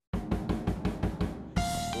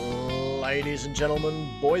Ladies and gentlemen,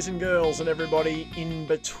 boys and girls, and everybody in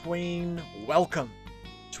between, welcome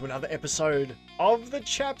to another episode of the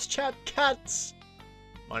Chaps Chat Cats.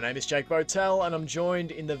 My name is Jake Botel, and I'm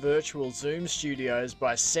joined in the virtual Zoom studios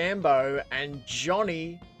by Sambo and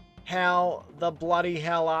Johnny. How the bloody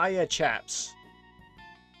hell are you, chaps?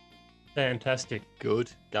 Fantastic. Good.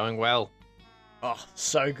 Going well. Oh,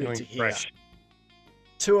 so good Feeling to hear. fresh.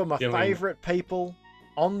 Two of my Feeling- favourite people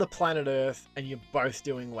on the planet Earth, and you're both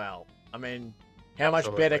doing well. I mean, how much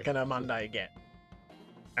better Absolutely. can a Monday get?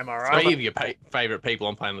 Am I right? Three of your favourite people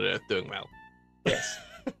on planet Earth doing well. Yes.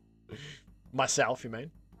 Myself, you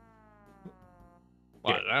mean?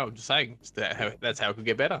 Well, I don't know. I'm just saying. That's how it could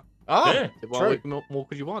get better. Oh, Yeah, true. What more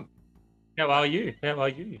could you want? How are you? How are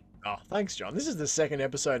you? Oh, thanks, John. This is the second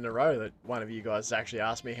episode in a row that one of you guys actually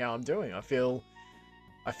asked me how I'm doing. I feel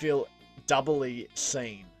doubly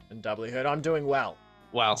seen and doubly heard. I'm doing well.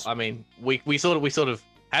 Well, I mean, we sort of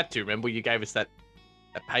had to. Remember, you gave us that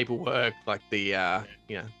paperwork, like the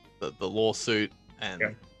the lawsuit, and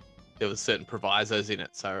Yep. there was certain provisos in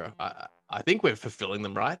it. So I think we're fulfilling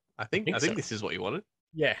them, right? I think so. this is what you wanted.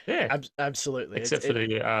 Yeah, Yeah. absolutely. Except for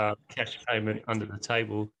the cash payment under the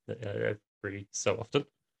table pretty so often.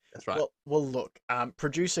 That's right. Well, look.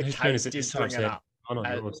 Producer Whose Kate turn is it did this time, bring it Sam? up Oh, no,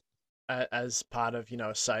 as, yours. as part of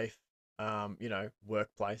a safe,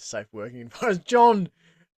 workplace, safe working environment.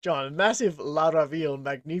 John, massive La Raville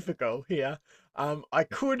Magnifico here. I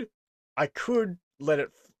could let it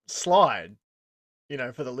slide,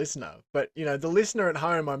 for the listener, but the listener at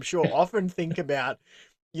home, I'm sure, often think about,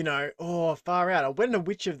 oh, far out. I wonder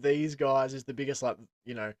which of these guys is the biggest,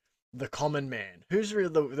 the common man. Who's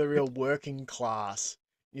the real working class,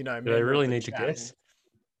 Do they member of really the need to chat? guess?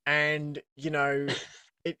 And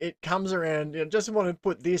it comes around. Just want to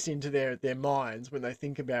put this into their minds when they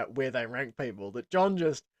think about where they rank people. That John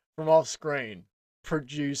just from off screen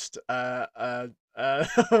produced a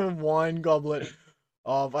wine goblet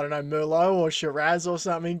of, I don't know, Merlot or Shiraz or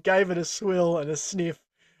something. Gave it a swill and a sniff,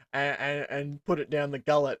 and put it down the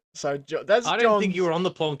gullet. So that's I don't think John's- you were on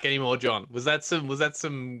the plonk anymore, John. Was that some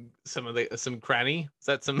cranny? Was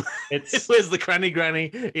that some? It's Where's the cranny granny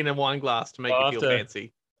in a wine glass to make you feel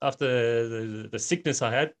fancy? after the sickness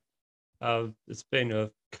I had. It's been a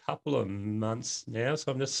couple of months now,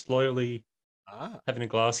 so I'm just slowly having a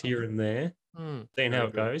glass here and there, seeing how very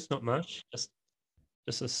it good. goes. Not much, just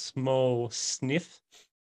a small sniff,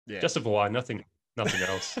 Yeah. just of wine, nothing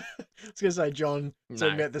else. I was gonna say, John,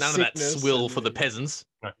 talking No, about the none of that sickness swill and for the peasants.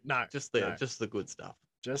 No, Just no. the good stuff.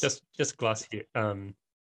 Just glass here.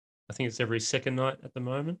 I think it's every second night at the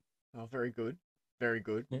moment. Oh, very good, very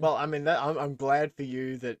good. Yeah. Well, I mean, I'm glad for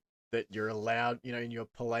you that you're allowed, in your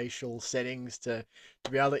palatial settings to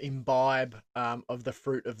be able to imbibe of the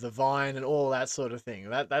fruit of the vine and all that sort of thing.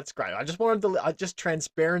 That's great. I just wanted just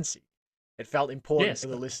transparency. It felt important Yes. for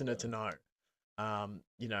the listener to know.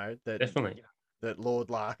 That Definitely. that Lord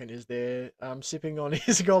Larkin is there sipping on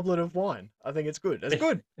his goblet of wine. I think it's good. It's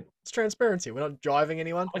good. It's transparency. We're not jiving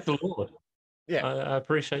anyone. Like the Lord. Yeah. I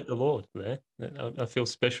appreciate the Lord there. I feel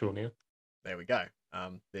special now. There we go.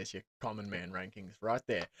 There's your common man rankings right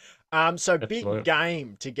there. So Absolutely. big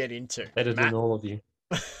game to get into. Better Matt, than all of you.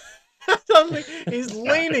 suddenly he's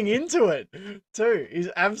leaning into it too. He's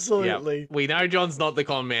absolutely. We know John's not the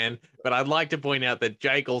con man, but I'd like to point out that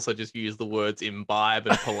Jake also just used the words imbibe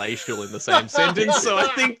and palatial in the same sentence, so I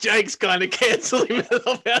think Jake's kind of cancelling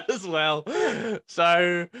himself out as well.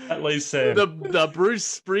 So At least Sam. the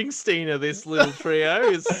Bruce Springsteen of this little trio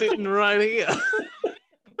is sitting right here.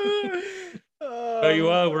 So you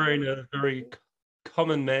are wearing a very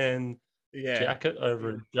common man Yeah. jacket over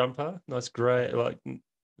a jumper. Nice grey,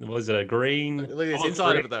 was it a green? Look at this olive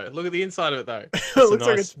inside green? of it though. Look at the inside of it though. It It's a looks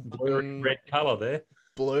like nice it's blurry red colour there.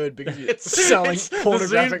 blurred because you're selling the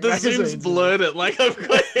pornographic the zoom's magazines. blurred it like I've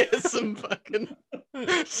got some fucking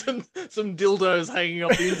some dildos hanging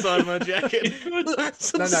off the inside of my jacket.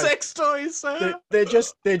 Some No. sex toys, sir. They're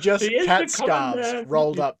just He is cat the common scarves man.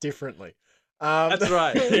 rolled up differently. That's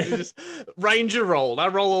right. It's just Ranger roll. I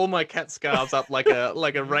roll all my cat scarves up like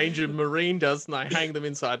a Ranger Marine does, and I hang them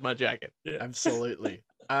inside my jacket. Absolutely.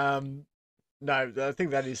 No, I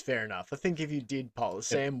think that is fair enough. I think if you did poll,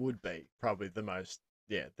 Sam would be probably the most,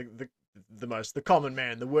 the common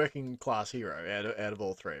man, the working class hero out of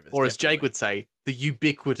all three of us. Or as Jake definitely. would say, the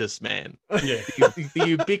ubiquitous man. Yeah. The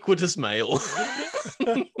ubiquitous male.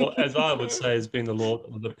 Or as I would say, has been the Lord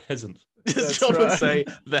of the peasant. That's John would right. say,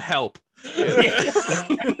 the help.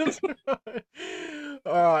 That's right.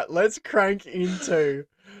 All right, let's crank into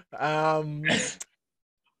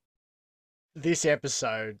this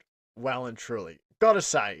episode well and truly. Gotta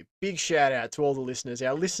say, big shout out to all the listeners.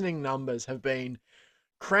 Our listening numbers have been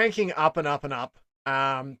cranking up and up and up.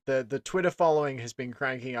 The Twitter following has been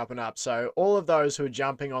cranking up and up. So all of those who are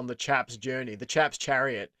jumping on the Chaps journey, the Chaps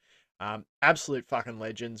chariot, absolute fucking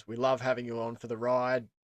legends. We love having you on for the ride.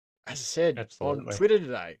 As I said on Absolutely. Twitter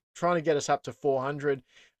today, trying to get us up to 400.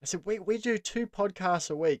 I said, we do 2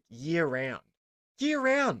 podcasts a week year round. Year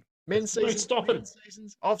round. Men's Don't seasons, stop it. women's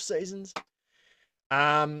seasons, off seasons.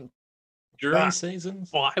 During But-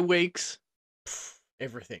 seasons. Bye weeks.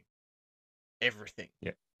 Everything. Everything.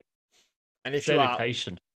 Yeah. And if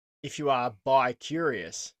Dedication. you are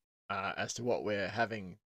bi-curious as to what we're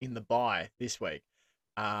having in the buy this week,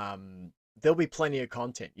 there'll be plenty of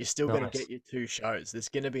content. You're still going to get your 2 shows. There's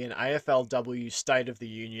going to be an AFLW State of the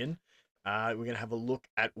Union. We're going to have a look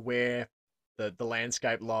at where the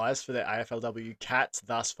landscape lies for the AFLW Cats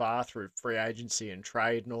thus far through free agency and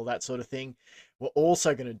trade and all that sort of thing. We're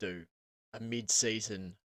also going to do a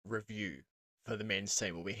mid-season review for the men's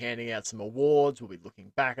team. We'll be handing out some awards. We'll be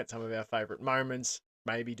looking back at some of our favourite moments,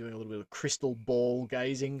 maybe doing a little bit of crystal ball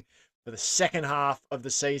gazing for the second half of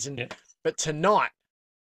the season. Yep. But tonight,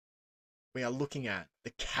 we are looking at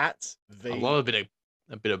the Cats v. I love a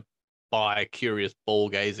bit of bi-curious ball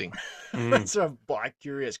gazing. That's a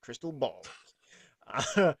bi-curious crystal ball.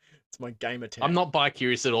 It's my gamer tag. I'm not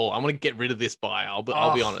bi-curious at all. I'm going to get rid of this buy. I'll be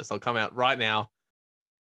honest. I'll come out right now.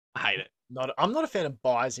 I hate it. I'm not a fan of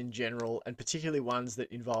buys in general, and particularly ones that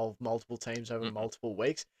involve multiple teams over multiple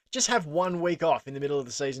weeks. Just have 1 week off in the middle of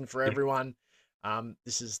the season for everyone.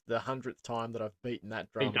 This is the 100th time that I've beaten that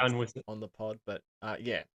drum done with it. on the pod, but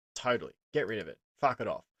yeah, totally. Get rid of it. Fuck it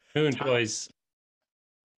off. Who enjoys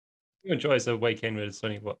a weekend where there's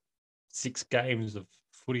only 6 games of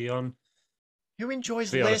footy on? Who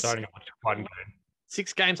enjoys To be honest, less? I only watch 1 game.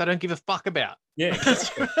 6 games I don't give a fuck about. Yeah,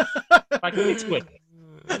 exactly. Like it's good.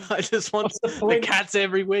 I just want What's the the point? Cats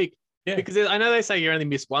every week. Yeah. Because I know they say you only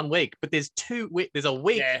miss 1 week, but there's 2 weeks. There's a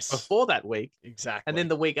week Yes. before that week, Exactly. and then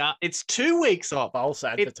the week after. It's 2 weeks off. false It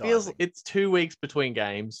advertising. feels it's 2 weeks between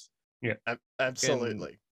games.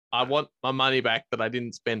 Absolutely. I want my money back that I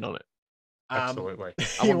didn't spend on it. Absolutely.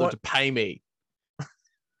 I want them to pay me.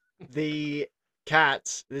 The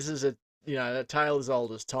Cats, this is a tale as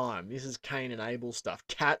old as time. This is Cain and Abel stuff.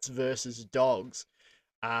 Cats versus Dogs.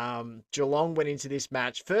 Geelong went into this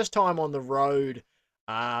match first time on the road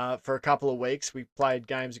for a couple of weeks. We played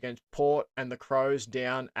games against Port and the Crows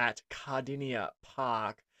down at Cardinia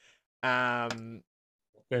Park. Them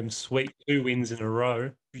sweet 2 wins in a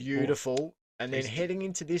row. Beautiful. And then tasty. heading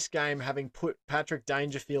into this game, having put Patrick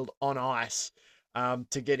Dangerfield on ice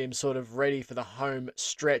to get him sort of ready for the home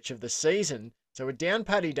stretch of the season. So we're down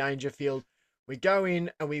Paddy Dangerfield. We go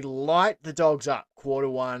in and we light the Dogs up quarter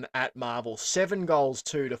 1 at Marvel. 7 goals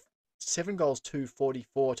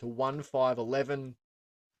 244 to 1-5-11.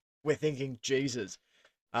 We're thinking, Jesus,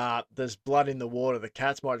 there's blood in the water. The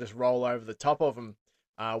Cats might just roll over the top of them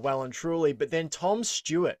well and truly. But then Tom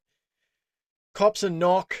Stewart cops a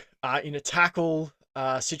knock in a tackle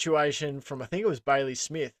situation from, I think it was Bailey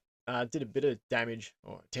Smith. Did a bit of damage,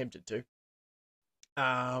 or attempted to,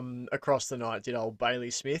 across the night, did old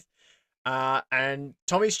Bailey Smith. And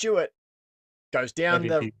Tommy Stewart goes down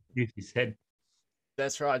his head.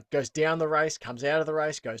 That's right. Goes down the race, comes out of the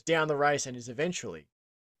race, goes down the race, and is eventually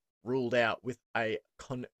ruled out with a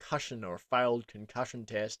concussion or a failed concussion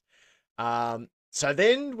test. So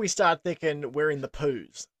then we start thinking we're in the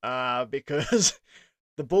poos because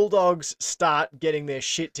the Bulldogs start getting their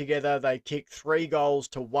shit together. They kick 3 goals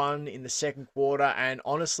to 1 in the second quarter, and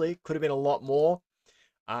honestly, could have been a lot more.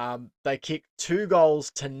 They kick 2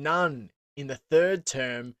 goals to none in the third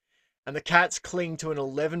term, and the Cats cling to an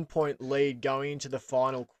 11-point lead going into the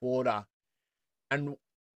final quarter. And,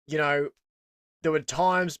 there were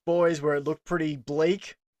times, boys, where it looked pretty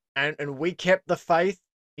bleak, and we kept the faith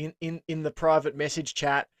in the private message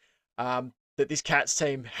chat that this Cats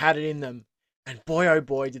team had it in them. And boy, oh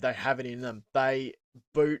boy, did they have it in them. They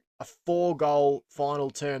boot a 4-goal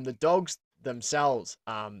final term. The Dogs themselves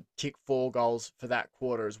kicked 4 goals for that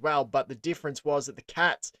quarter as well. But the difference was that the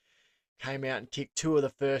Cats came out and kicked 2 of the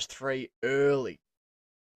first 3 early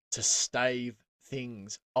to stave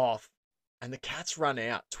things off. And the Cats run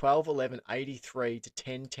out 12-11-83 to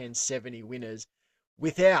 10-10-70 winners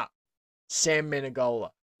without Sam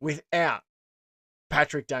Menegola, without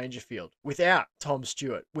Patrick Dangerfield, without Tom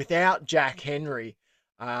Stewart, without Jack Henry,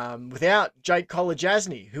 without Jake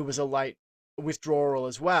Kolajasny, who was a late withdrawal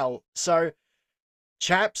as well. So,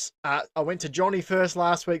 Chaps, I went to Johnny first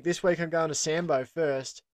last week. This week I'm going to Sambo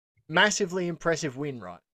first. Massively impressive win,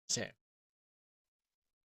 right, Sam?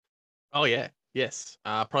 Oh yeah, yes.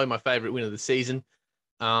 Probably my favorite win of the season.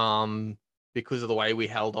 Because of the way we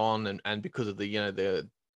held on and because of the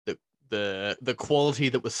the quality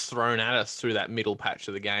that was thrown at us through that middle patch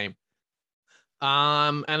of the game.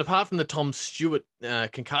 And apart from the Tom Stewart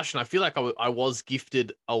concussion, I feel like I was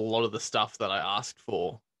gifted a lot of the stuff that I asked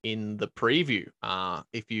for in the preview.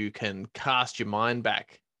 If you can cast your mind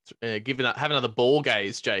back, have another ball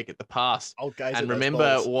gaze, Jake, at the past, I'll gaze and at those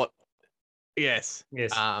remember balls. what. Yes.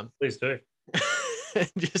 Yes. Please do.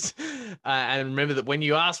 Just and remember that when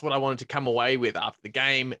you asked what I wanted to come away with after the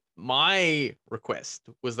game, my request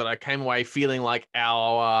was that I came away feeling like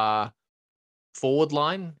our forward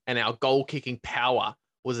line and our goal kicking power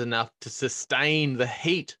was enough to sustain the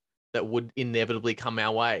heat that would inevitably come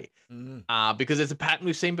our way. Because it's a pattern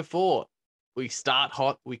we've seen before. We start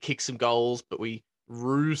hot, we kick some goals, but we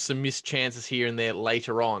ruse some missed chances here and there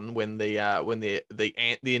later on when the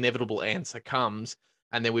inevitable answer comes,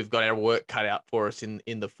 and then we've got our work cut out for us in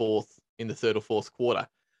the third or fourth quarter.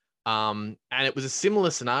 And it was a similar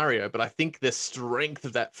scenario, but I think the strength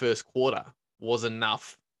of that first quarter was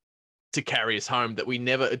enough to carry us home, that we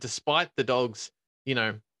never, despite the Dogs,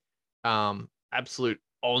 absolute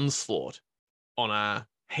onslaught on a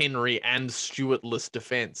Henry and Stewartless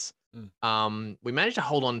defense. We managed to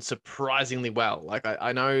hold on surprisingly well. Like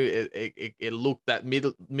I know it looked that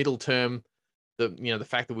middle term, the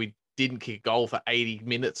fact that we didn't kick a goal for 80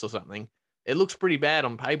 minutes or something, it looks pretty bad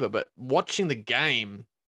on paper, but watching the game,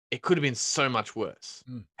 it could have been so much worse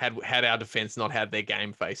had our defense not had their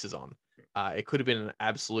game faces on. It could have been an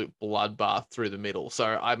absolute bloodbath through the middle. So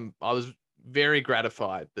I was very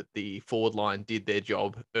gratified that the forward line did their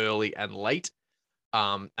job early and late,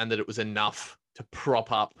 and that it was enough to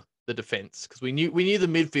prop up the defense, because we knew the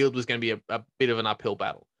midfield was going to be a bit of an uphill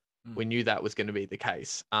battle. We knew that was going to be the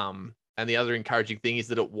case. And the other encouraging thing is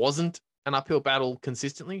that it wasn't an uphill battle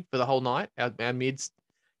consistently for the whole night. Our mids,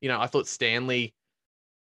 I thought Stanley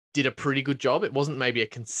did a pretty good job. It wasn't maybe a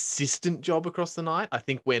consistent job across the night. I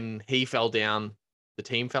think when he fell down, the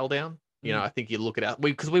team fell down. I think you look at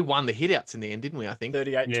because we won the hitouts in the end, didn't we? I think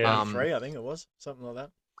 38-23, I think it was something like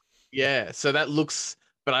that. Yeah, so that looks,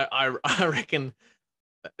 but I reckon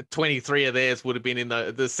 23 of theirs would have been in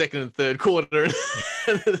the second and third quarter,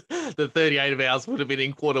 and the 38 of ours would have been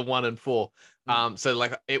in quarter 1 and 4. So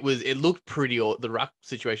like it looked pretty. The ruck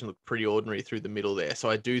situation looked pretty ordinary through the middle there. So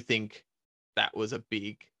I do think that was a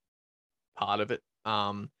big part of it.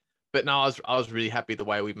 But no, I was really happy the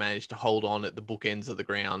way we managed to hold on at the bookends of the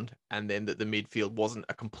ground, and then that the midfield wasn't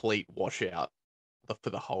a complete washout for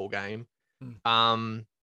the whole game.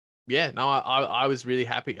 Yeah, no, I was really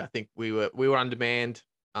happy. I think we were undermanned.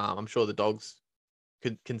 I'm sure the Dogs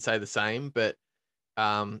can say the same, but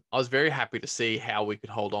I was very happy to see how we could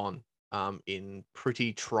hold on in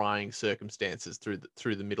pretty trying circumstances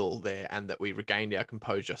through the middle there, and that we regained our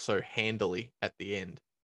composure so handily at the end.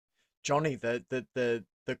 Johnny, the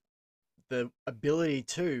ability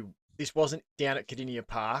to, this wasn't down at Cardinia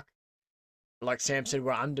Park. Like Sam said,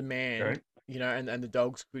 we're undermanned, right. And the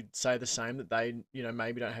Dogs could say the same, that they,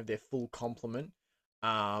 maybe don't have their full complement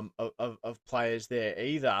of players there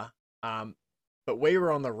either. But we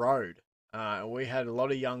were on the road. We had a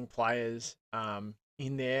lot of young players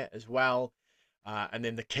in there as well. And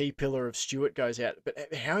then the key pillar of Stewart goes out.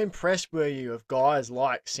 But how impressed were you of guys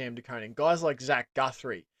like Sam DeConing, guys like Zach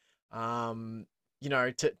Guthrie, to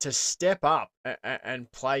step up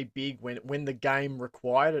and play big when the game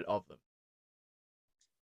required it of them?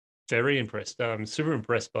 Very impressed. Super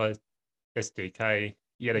impressed by SDK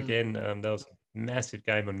yet again. That was a massive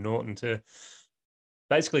game on Norton to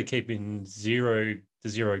basically keeping 0-0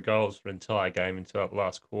 goals for an entire game until that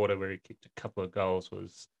last quarter, where he kicked a couple of goals,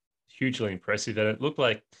 was hugely impressive. And it looked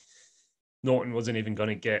like Norton wasn't even going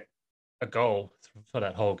to get a goal for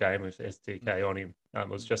that whole game with SDK on him. It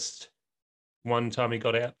was just one time he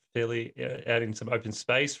got out fairly out in some open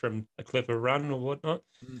space from a clever run or whatnot.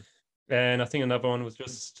 And I think another one was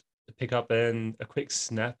just a pick up and a quick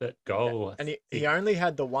snap at goal. And he only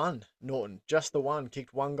had the one, Norton, just the one,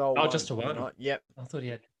 kicked one goal. Oh, just the one? Yep. I thought he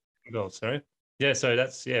had two goals, sorry. Yeah, so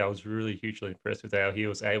I was really hugely impressed with how he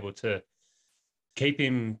was able to keep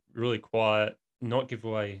him really quiet, not give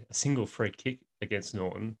away a single free kick against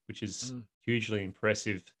Norton, which is hugely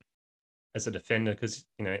impressive as a defender, because,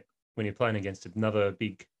 when you're playing against another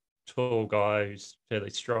big, tall guy who's fairly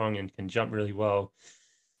strong and can jump really well,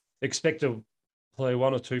 expect to play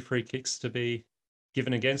one or two free kicks to be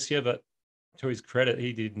given against you. But to his credit,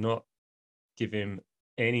 he did not give him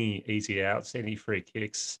any easy outs, any free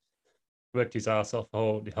kicks. Worked his ass off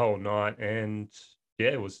the whole night, and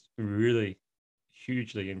it was really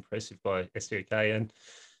hugely impressive by SDK. And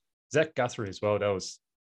Zach Guthrie as well. That was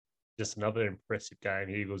just another impressive game.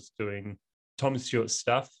 He was doing Tom Stewart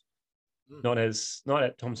stuff, not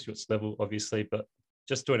at Tom Stewart's level, obviously, but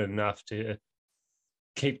just doing enough to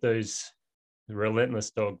keep those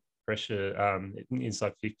relentless dog pressure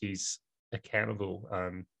inside 50s accountable.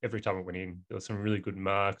 Every time it went in, there were some really good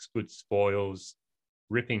marks, good spoils,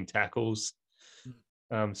 ripping tackles,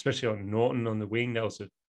 especially on Norton on the wing. That was a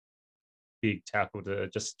big tackle to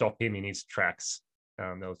just stop him in his tracks.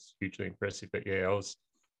 That was hugely impressive. But yeah,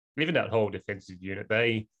 even that whole defensive unit,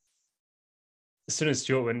 as soon as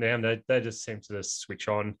Stuart went down, they just seemed to just switch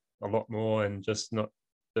on a lot more and just not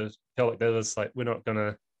felt like they was like, we're not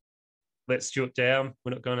gonna let Stuart down.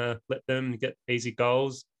 We're not gonna let them get easy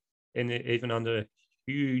goals, and even under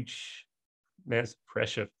huge amounts of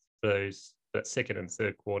pressure for that second and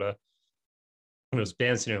third quarter, when it was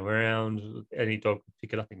bouncing around, any dog could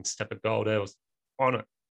pick it up and step a goal. They was on it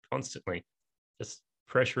constantly, just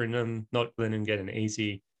pressuring them, not letting them get an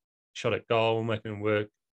easy shot at goal, making them work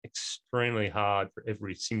extremely hard for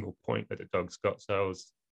every single point that the dogs got. So I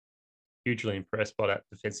was hugely impressed by that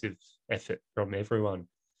defensive effort from everyone,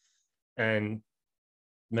 and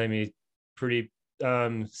made me pretty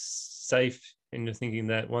safe into thinking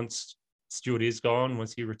that once Stewart is gone,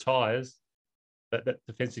 once he retires, that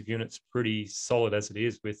defensive unit's pretty solid as it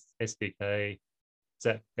is with SDK,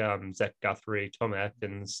 Zach Guthrie, Tom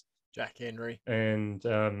Atkins, Jack Henry, and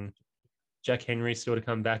Jack Henry still to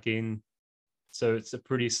come back in. So it's a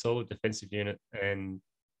pretty solid defensive unit, and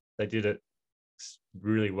they did it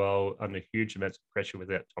really well under huge amounts of pressure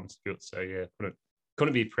without Tom Stewart. So yeah,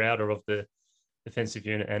 couldn't be prouder of the defensive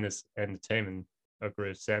unit and the team. And I agree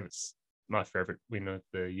with Sam, it's my favorite win of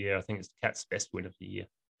the year. I think it's the Cats' best win of the year.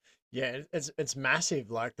 Yeah, it's massive.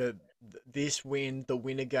 Like this win, the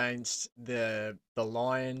win against the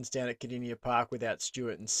Lions down at Kardinia Park without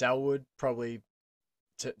Stewart and Selwood, probably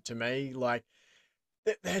to me, like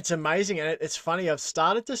it's amazing. And it's funny. I've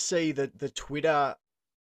started to see the Twitter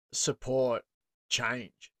support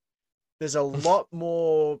change. There's a lot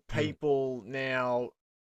more people now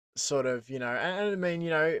sort of, and I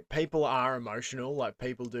mean, people are emotional, like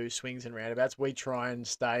people do swings and roundabouts. We try and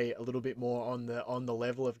stay a little bit more on the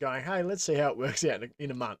level of going, hey, let's see how it works out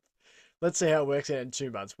in a month. Let's see how it works out in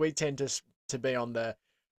 2 months. We tend to be on the,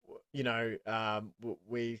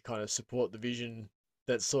 we kind of support the vision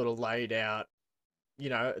that's sort of laid out,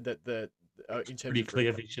 that in terms Pretty of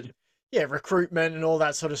clear vision. yeah, recruitment and all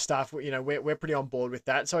that sort of stuff. We're pretty on board with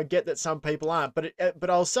that. So I get that some people aren't, but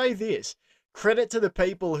I'll say this: credit to the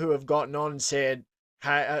people who have gotten on and said,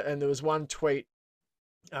 "Hey," and there was one tweet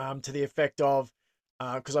to the effect of,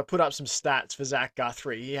 because I put up some stats for Zach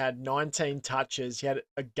Guthrie. He had 19 touches. He had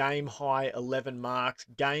a game high 11 marks,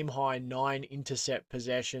 game high 9 intercept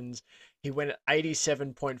possessions. He went at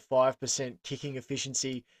 87.5% kicking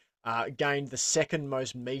efficiency, gained the second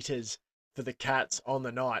most meters for the Cats on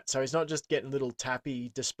the night. So he's not just getting little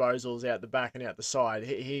tappy disposals out the back and out the side.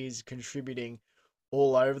 He's contributing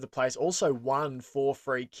all over the place. Also won 4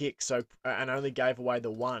 free kicks, and only gave away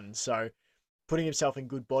the 1. So putting himself in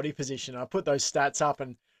good body position. I put those stats up,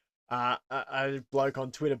 and a bloke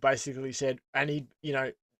on Twitter basically said, and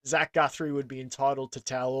Zach Guthrie would be entitled to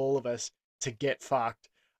tell all of us to get fucked,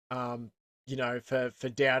 for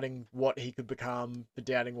doubting what he could become, for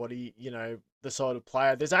doubting what he, the sort of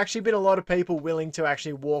player. There's actually been a lot of people willing to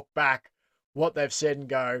actually walk back what they've said and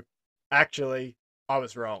go, actually, I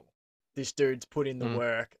was wrong. This dude's put in the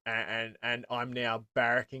work, and I'm now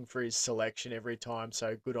barracking for his selection every time.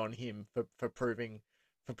 So good on him for proving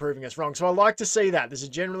us wrong. So I like to see that. There's a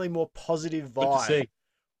generally more positive vibe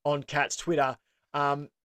on Cat's Twitter.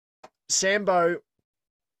 Sambo,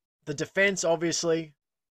 the defense, obviously,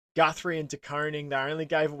 Guthrie and De Koning, they only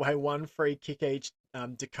gave away 1 free kick each.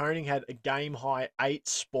 De Koning had a game high 8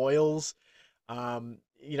 spoils.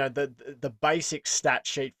 The basic stat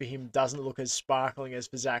sheet for him doesn't look as sparkling as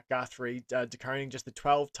for Zach Guthrie. De Koning, just the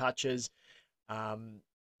 12 touches.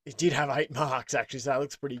 He did have 8 marks, actually, so that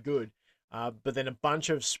looks pretty good. But then a bunch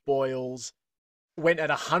of spoils. Went at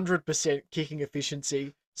 100% kicking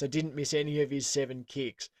efficiency, so didn't miss any of his 7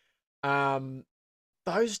 kicks.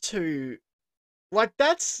 Those two, like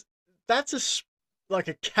that's like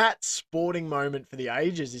a cat sporting moment for the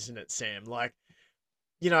ages, isn't it, Sam? Like,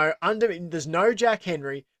 there's no Jack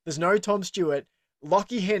Henry, there's no Tom Stewart,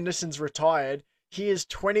 Lockie Henderson's retired. He is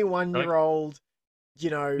 21-year-old,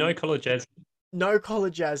 no college as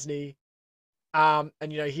Asney. And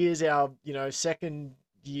here's our, second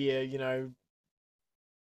year,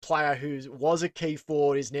 player who was a key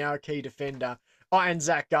forward, is now a key defender. Oh, and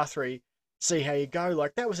Zach Guthrie. See how you go.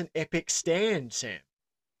 Like, that was an epic stand, Sam.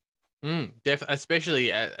 Definitely,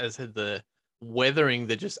 especially as the weathering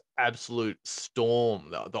the just absolute storm,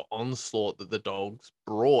 the onslaught that the Dogs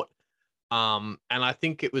brought. And I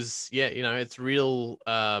think it was, it's real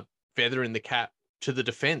feather in the cap to the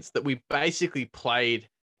defense that we basically played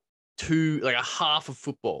like a half of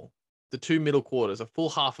football, the 2 middle quarters, a full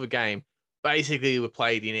half of a game, basically were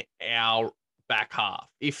played in our back half,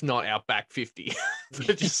 if not our back 50,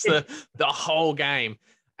 for just the whole game.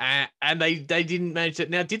 And they didn't manage it.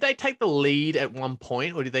 Now, did they take the lead at one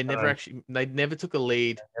point, or did they never they never took a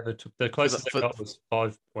lead? Never took, the closest they got was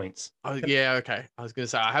 5 points. Oh, yeah, okay. I was going to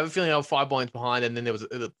say, I have a feeling they were 5 points behind, and then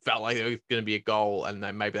it felt like there was going to be a goal, and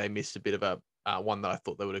maybe they missed a bit of a one that I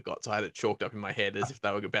thought they would have got. So I had it chalked up in my head as if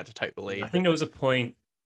they were about to take the lead. I think there was a point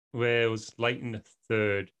where it was late in the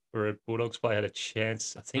third where a Bulldogs player had a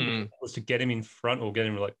chance. I think it was to get him in front or get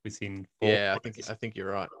him like within 4 Yeah, points. I think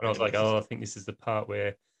you're right. And I was like, I think this is the part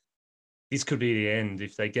where this could be the end.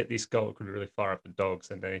 If they get this goal, it could really fire up the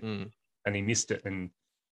Dogs, and he missed it. And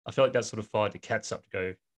I feel like that sort of fired the Cats up to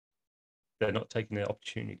go, they're not taking their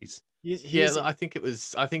opportunities. Yeah, I think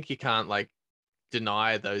you can't like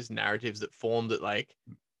deny those narratives that formed that like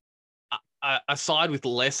a side with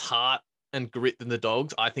less heart and grit than the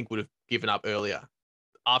Dogs, I think would have given up earlier.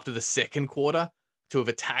 After the second quarter, to have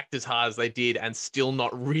attacked as hard as they did and still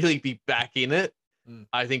not really be back in it,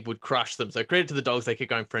 I think would crush them. So credit to the Dogs, they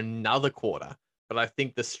kept going for another quarter. But I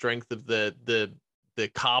think the strength of the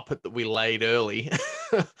carpet that we laid early,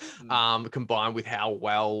 combined with how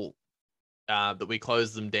well that we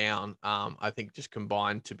closed them down, I think just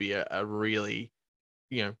combined to be a really,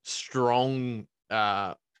 strong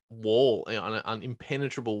wall, an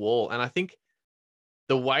impenetrable wall. And I think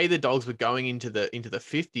the way the Dogs were going into the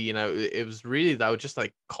 50, it was really, they were just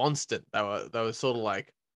like constant. They were sort of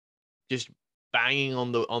like just banging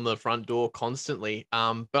on the front door constantly.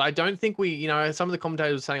 But I don't think we, some of the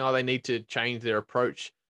commentators were saying, they need to change their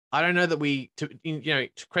approach. I don't know that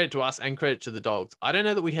to credit to us and credit to the Dogs, I don't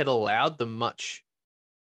know that we had allowed them much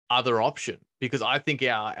other option, because I think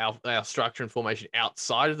our structure and formation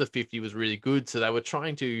outside of the 50 was really good. So they were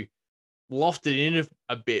trying to loft it in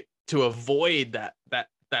a bit to avoid that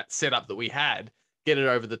setup that we had, get it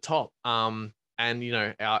over the top. And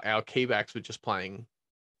our key backs were just playing,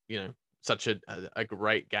 such a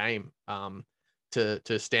great game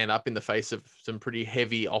to stand up in the face of some pretty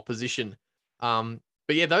heavy opposition. But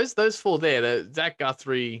yeah, those four there, Zach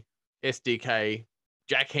Guthrie, SDK,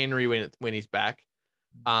 Jack Henry when he's back,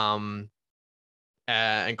 and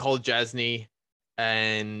Cole Jasny,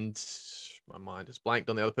 and my mind is blanked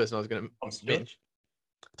on the other person I was going to mention.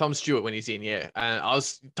 Tom Stewart when he's in, yeah.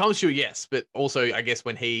 Tom Stewart, yes, but also I guess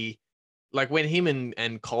when him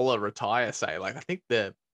and Collar retire, say, like, I think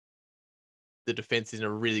the defense is in a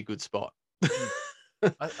really good spot.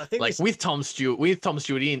 I think like with Tom Stewart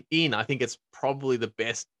in, I think it's probably the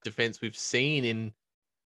best defense we've seen in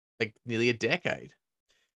like nearly a decade.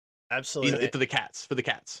 Absolutely. For the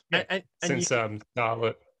Cats. Yeah. And since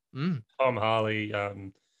Charlotte, Tom Harley,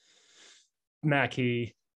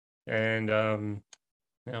 Mackie, and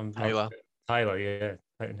Taylor, yeah,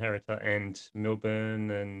 Peyton Harrington, and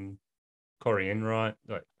Milburn and Corey Enright.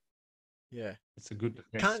 Like, yeah, it's a good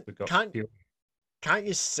defense. Can't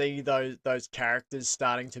you see those characters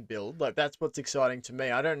starting to build? Like, that's what's exciting to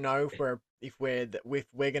me. I don't know if we're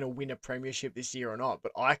going to win a premiership this year or not,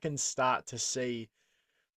 but I can start to see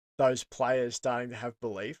those players starting to have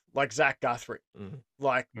belief, like Zach Guthrie.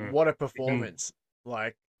 Like, what a performance!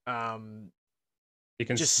 You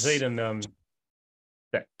can see them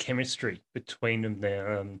that chemistry between them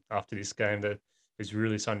there after this game that is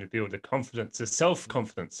really starting to build the confidence, the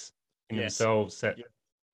self-confidence in themselves that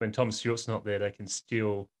when Tom Stewart's not there, they can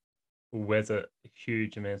still weather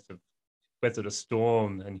the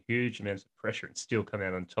storm and huge amounts of pressure and still come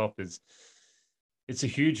out on top. It's a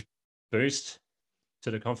huge boost to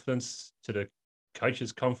the confidence, to the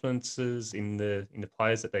coaches' confidences in the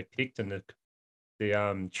players that they picked and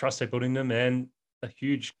the trust they put in them, and a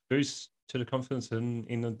huge boost to the confidence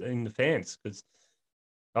in the fans, because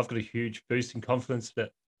I've got a huge boost in confidence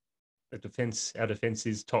that our defense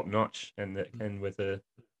is top notch and that can weather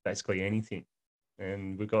basically anything.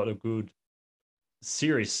 And we've got a good,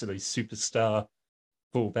 seriously superstar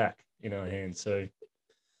fullback in our hands. So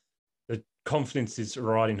the confidence is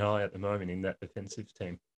riding high at the moment in that defensive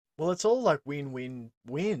team. Well, it's all like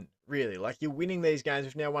win-win-win, really. Like, you're winning these games.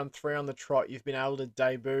 You've now won 3 on the trot. You've been able to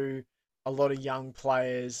debut a lot of young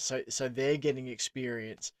players, so they're getting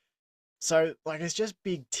experience. So, like, it's just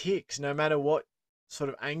big ticks, no matter what sort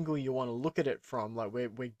of angle you want to look at it from. Like,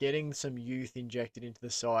 we're getting some youth injected into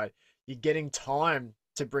the side. You're getting time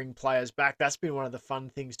to bring players back. That's been one of the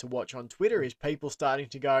fun things to watch on Twitter, is people starting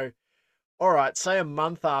to go, all right, say a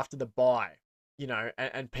month after the bye,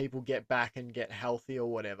 and people get back and get healthy or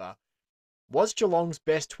whatever. Was Geelong's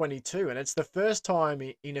best 22? And it's the first time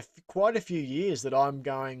in quite a few years that I'm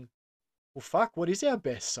going, well, fuck, what is our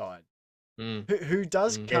best side? Mm, Who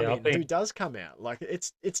does mm. come Yeah, in? Who does come out? Like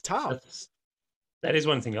it's tough. that is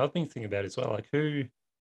one thing I've been thinking about as well. Like who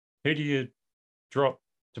do you drop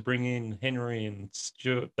to bring in Henry and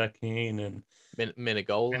Stewart back in and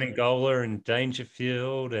Menegola. Angola and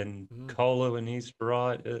Dangerfield and Mm. Kohler when he's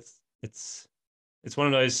right. It's one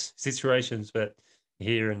of those situations that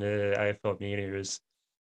here in the AFL media is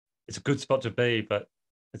it's a good spot to be, but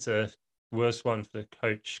it's a worse one for the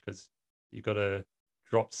coach because you've got to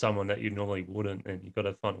drop someone that you normally wouldn't, and you've got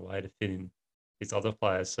to find a way to fit in these other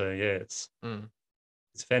players. So yeah, Mm.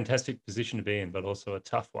 it's a fantastic position to be in, but also a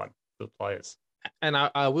tough one for the players. And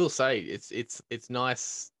I will say it's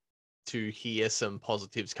nice to hear some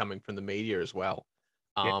positives coming from the media as well.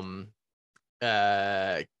 Yeah.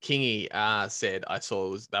 Kingy said I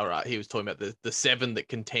saw he was talking about the seven that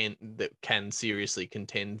can seriously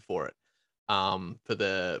contend for it. For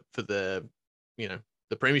the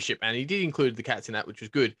the premiership, and he did include the Cats in that, which was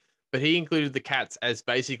good. But he included the Cats as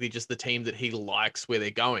basically just the team that he likes where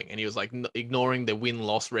they're going, and he was like ignoring the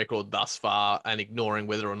win-loss record thus far and ignoring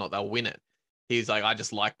whether or not they'll win it. He's like, I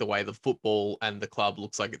just like the way the football and the club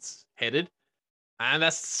looks like it's headed, and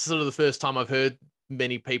that's sort of the first time I've heard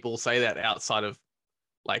many people say that outside of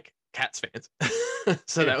like Cats fans.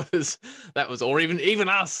 So Yeah. that was, or even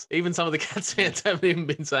us, even some of the Cats fans haven't even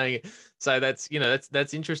been saying it. So that's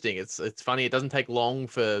interesting. It's funny. It doesn't take long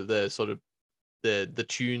for the sort of the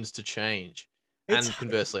tunes to change, It's and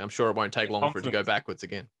conversely, I'm sure it won't take The long for it to go confidence, backwards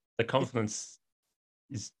again. the confidence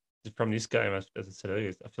is from this game, as I said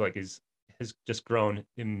earlier. I feel like has just grown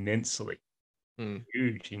immensely, Mm.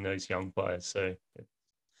 huge in those young players. So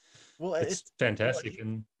well, it's fantastic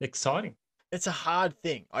and exciting. it's a hard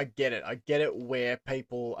thing. I get it. I get it where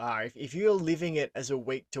people are. If you're living it as a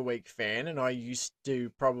week to week fan, and I used to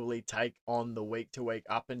probably take on the week to week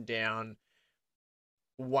up and down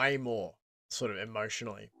way more sort of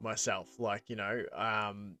emotionally myself. Like,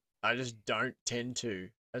 I just don't tend to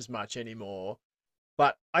as much anymore.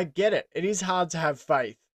 But I get it. It is hard to have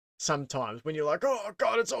faith sometimes when you're like, oh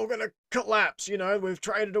God, it's all going to collapse. We've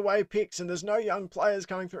traded away picks and there's no young players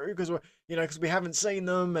coming through because we haven't seen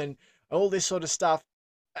them and all this sort of stuff.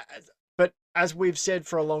 But as we've said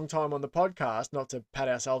for a long time on the podcast, not to pat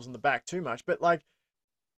ourselves on the back too much, but like,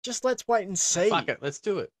 just let's wait and see. Fuck it, let's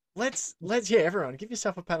do it. Let's yeah, everyone give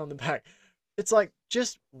yourself a pat on the back. It's like,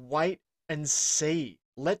 just wait and see.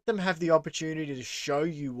 Let them have the opportunity to show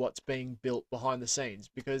you what's being built behind the scenes,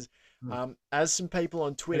 because as some people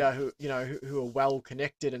on Twitter who are well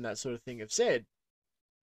connected and that sort of thing have said,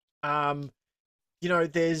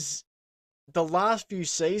 there's the last few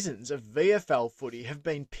seasons of VFL footy have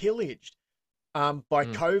been pillaged by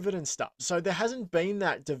COVID and stuff. So there hasn't been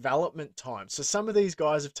that development time. So some of these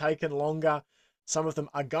guys have taken longer. Some of them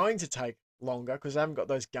are going to take longer because they haven't got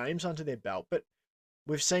those games under their belt. But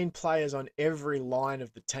we've seen players on every line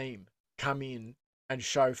of the team come in and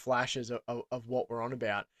show flashes of what we're on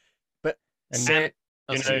about. But And Sam,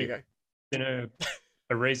 you know,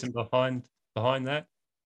 a reason behind that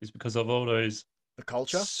is because of all those the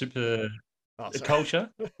culture, the culture,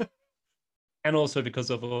 and also because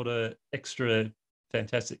of all the extra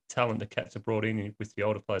fantastic talent the Cats have brought in with the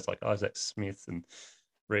older players like Isaac Smith and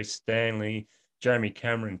Reece Stanley, Jeremy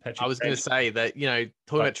Cameron, Patrick. I was going to say that,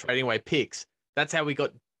 talking about trading away picks, that's how we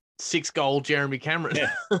got 6-goal Jeremy Cameron.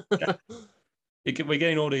 Yeah. We're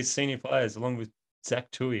getting all these senior players along with Zach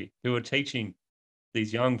Tui, who are teaching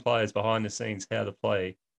these young players behind the scenes how to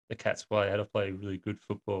play the Cats way, how to play really good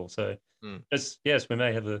football. So, yes, we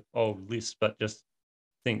may have an old list, but just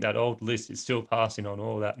think that old list is still passing on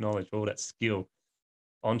all that knowledge, all that skill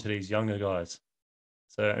onto these younger guys.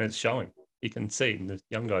 So, and it's showing. You can see in the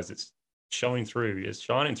young guys, it's showing through, it's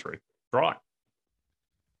shining through. Right.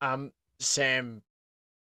 Sam,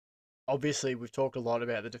 obviously we've talked a lot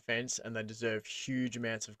about the defense and they deserve huge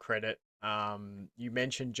amounts of credit. You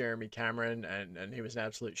mentioned Jeremy Cameron and he was an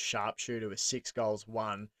absolute sharpshooter with 6 goals,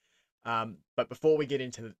 1. But before we get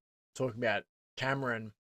into talking about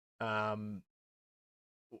Cameron,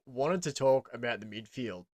 wanted to talk about the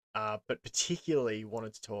midfield, but particularly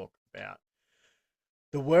wanted to talk about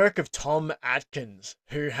the work of Tom Atkins,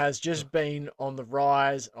 who has just been on the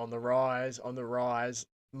rise, on the rise, on the rise.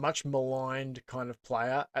 Much maligned kind of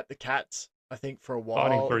player at the Cats, I think, for a while.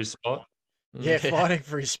 Fighting for his spot. Yeah, fighting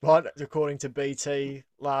for his spot, according to BT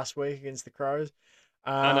last week against the Crows.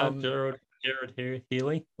 No, Jared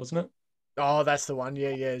Healy, wasn't it? Oh, that's the one.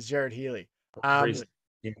 Yeah, Jared Healy.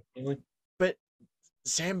 Healy. But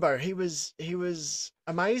Sambo, he was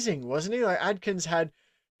amazing, wasn't he? Like, Adkins had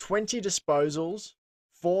 20 disposals,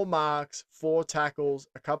 4 marks, 4 tackles,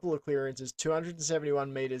 a couple of clearances,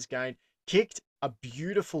 271 meters gained, kicked a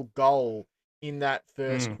beautiful goal in that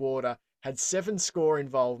first Mm. quarter, had 7 score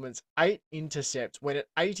involvements, 8 intercepts, went at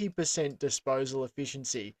 80% disposal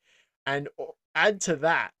efficiency. And add to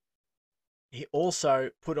that, he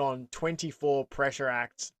also put on 24 pressure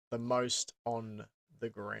acts, the most on the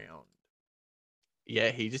ground.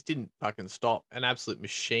 Yeah, he just didn't fucking stop. An absolute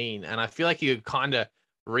machine. And I feel like you could kind of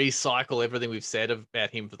recycle everything we've said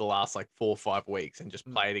about him for the last like 4 or 5 weeks and just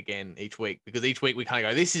play it again each week, because each week we kind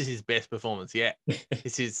of go, this is his best performance yet.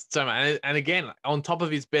 This is so much. And again, on top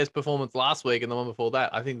of his best performance last week and the one before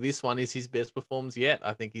that, I think this one is his best performance yet.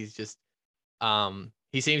 I think he's just,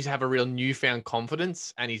 he seems to have a real newfound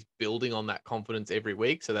confidence, and he's building on that confidence every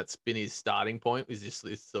week. So that's been his starting point, is just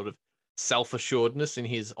this sort of self-assuredness in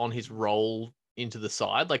his role into the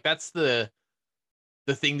side. Like that's the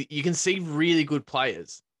thing that you can see really good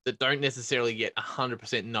players that don't necessarily yet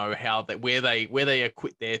 100% know how that where they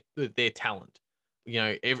acquit their talent. You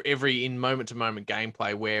know, every in moment to moment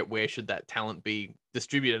gameplay, where should that talent be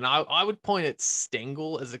distributed? And I would point at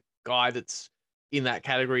Stengel as a guy that's in that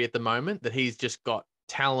category at the moment, that he's just got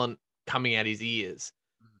talent coming out his ears.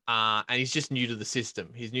 And he's just new to the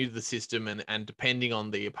system. He's new to the system, and depending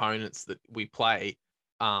on the opponents that we play,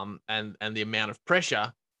 and the amount of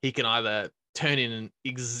pressure, he can either turn in an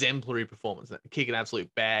exemplary performance, kick an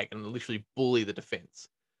absolute bag, and literally bully the defense.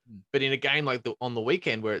 But in a game like on the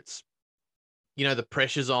weekend, where it's, you know, the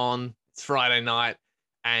pressure's on, it's Friday night,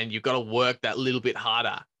 and you've got to work that little bit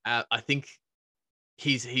harder. I think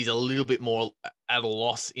he's a little bit more at a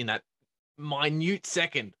loss in that minute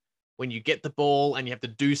second when you get the ball and you have to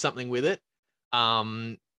do something with it.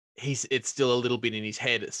 It's still a little bit in his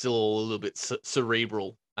head. It's still a little bit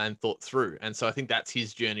cerebral and thought through. And so I think that's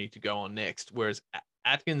his journey to go on next. Whereas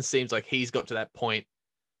Atkins seems like he's got to that point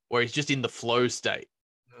where he's just in the flow state.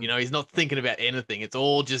 You know, he's not thinking about anything. It's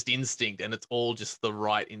all just instinct, and it's all just the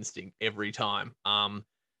right instinct every time. And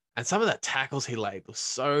some of that tackles he laid was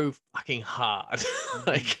so fucking hard.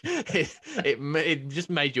 Like it just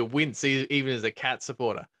made you wince, even as a Cat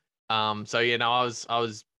supporter. So yeah, no, I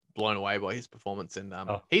was blown away by his performance, and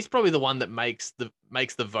he's probably the one that makes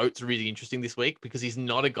the votes really interesting this week, because he's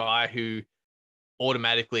not a guy who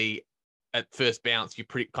automatically at first bounce you're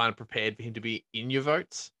pretty kind of prepared for him to be in your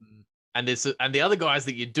votes. And the other guys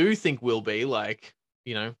that you do think will be, like,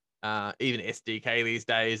 you know, even SDK these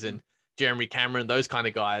days and Jeremy Cameron, those kind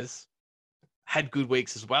of guys had good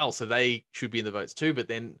weeks as well, so they should be in the votes too. But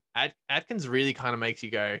then Atkins really kind of makes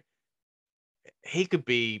you go, he could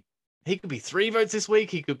be 3 votes this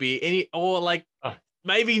week. He could be any, or like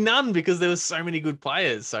maybe none, because there was so many good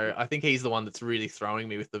players. So I think he's the one that's really throwing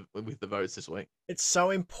me with the votes this week. It's so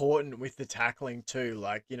important with the tackling too.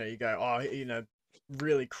 Like, you know, you go, oh, you know,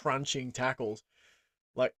 really crunching tackles.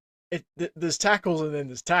 Like there's tackles and then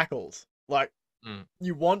there's tackles. Like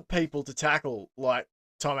you want people to tackle like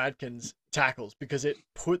Tom Atkins tackles, because it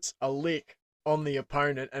puts a lick on the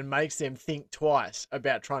opponent and makes them think twice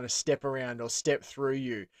about trying to step around or step through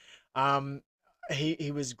you.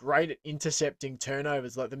 He was great at intercepting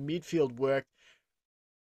turnovers. Like the midfield worked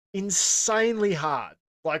insanely hard.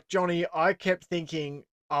 Like, Johnny, I kept thinking,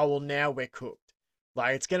 oh, well, now we're cooked.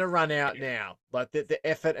 Like, it's going to run out now. Like, the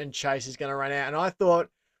effort and chase is going to run out. And I thought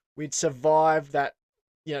we'd survive that,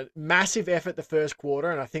 you know, massive effort the first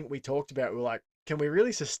quarter. And I think we talked about, we were like, can we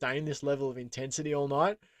really sustain this level of intensity all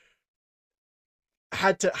night?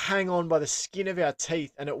 Had to hang on by the skin of our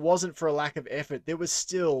teeth. And it wasn't for a lack of effort. There was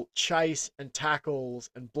still chase and tackles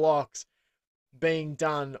and blocks being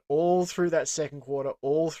done all through that second quarter,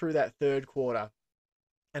 all through that third quarter.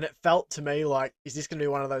 And it felt to me like, is this going to be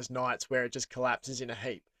one of those nights where it just collapses in a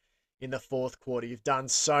heap in the fourth quarter? You've done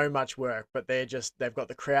so much work, but they've got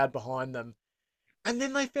the crowd behind them. And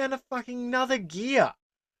then they found a fucking another gear.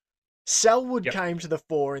 Selwood came to the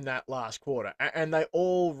fore in that last quarter, and they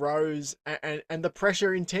all rose, and the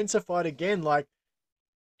pressure intensified again. Like,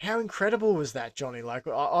 how incredible was that, Johnny? Like,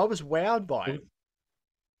 I was wowed by it.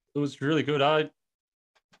 It was really good.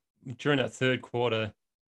 During that third quarter,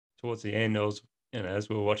 towards the end, I was, you know, as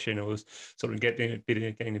we were watching, it was sort of getting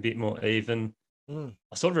a bit more even.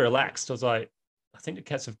 I sort of relaxed. I was like, I think the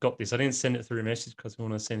Cats have got this. I didn't send it through a message because I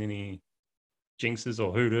want to send any jinxes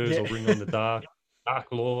or hoodoos or ring on the dark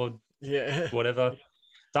lord, whatever,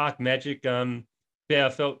 dark magic. I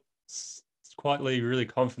felt quietly really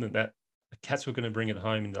confident that the Cats were going to bring it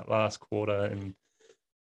home in that last quarter, and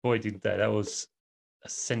boy, did they. That was a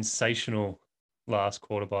sensational last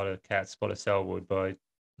quarter by the Cats, by the Selwood, by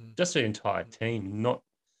just the entire team, not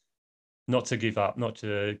to give up, not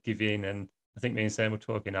to give in. And I think me and Sam were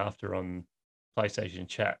talking after on PlayStation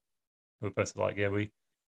chat. We were both like, yeah, we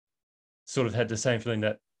sort of had the same feeling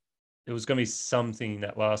that it was going to be something in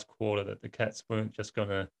that last quarter that the Cats weren't just going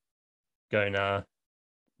to go, nah,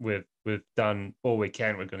 we've done all we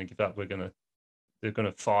can. We're going to give up. They're going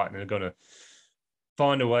to fight, and they're going to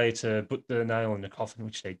find a way to put the nail in the coffin,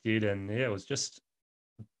 which they did. And yeah, it was just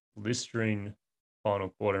blistering final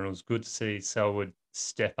quarter, and it was good to see Selwood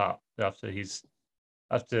step up after his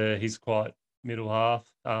quiet middle half,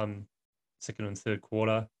 second and third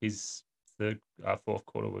quarter. His fourth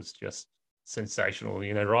quarter was just sensational.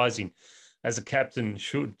 You know, rising as a captain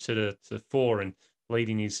should to the fore and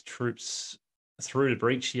leading his troops through the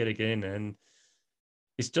breach yet again. And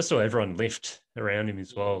it's just saw everyone lift around him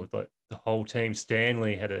as well. Like the whole team.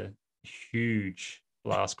 Stanley had a huge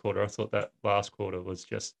last quarter. I thought that last quarter was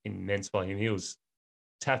just immense by him. He was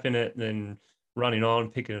tapping it and then running on,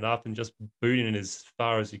 picking it up, and just booting it as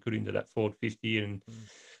far as he could into that forward 50. And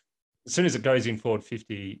as soon as it goes in forward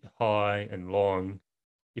 50 high and long,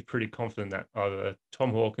 you're pretty confident that either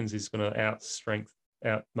Tom Hawkins is going to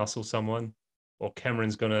out muscle someone, or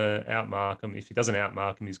Cameron's going to outmark him. If he doesn't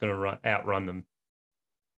outmark him, he's going to outrun them.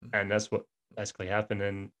 And that's what basically happened.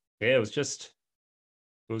 And yeah, it was just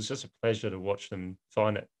a pleasure to watch them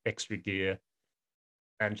find that extra gear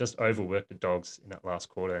and just overwork the Dogs in that last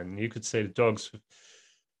quarter. And you could see the Dogs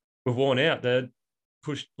were worn out. They'd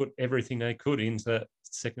put everything they could into that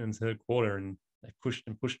second and third quarter, and they pushed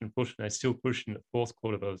and pushed and pushed, and they still pushed in the fourth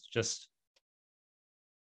quarter. But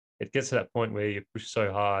it gets to that point where you push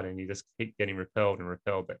so hard and you just keep getting repelled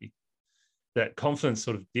that that confidence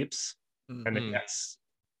sort of dips, and the Cats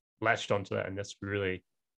latched onto that and just really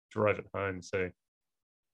drove it home. So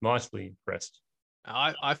nicely impressed.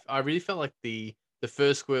 I really felt like the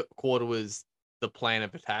first quarter was the plan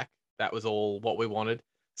of attack. That was all what we wanted.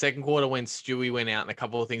 Second quarter, when Stewie went out and a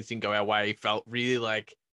couple of things didn't go our way, felt really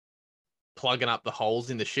like plugging up the holes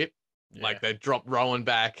in the ship. Yeah. Like they dropped Rowan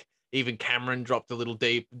back. Even Cameron dropped a little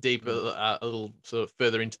deeper, a little sort of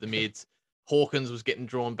further into the mids. Hawkins was getting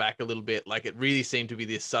drawn back a little bit. Like it really seemed to be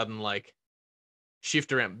this sudden like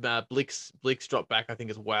shift around. Blix dropped back, I think,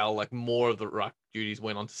 as well. Like more of the ruck duties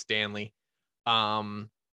went on to Stanley. And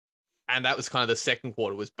that was kind of the second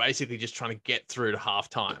quarter, was basically just trying to get through to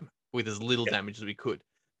halftime with as little damage as we could.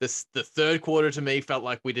 The third quarter to me felt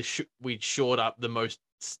like we'd shored up the most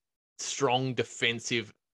strong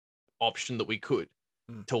defensive option that we could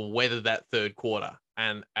to weather that third quarter,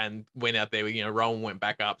 and went out there. You know, Rowan went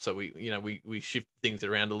back up, so we shifted things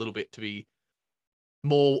around a little bit to be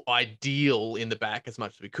more ideal in the back as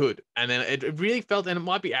much as we could. And then it really felt, and it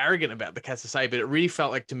might be arrogant about the Cats to say, but it really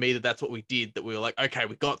felt like to me that that's what we did, that we were like, okay,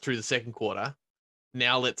 we got through the second quarter.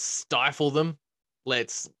 Now let's stifle them.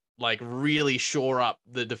 Let's like really shore up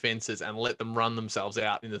the defenses and let them run themselves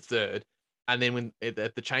out in the third. And then when at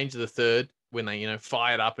the change of the third, when they,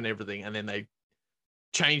 fired up and everything, and then they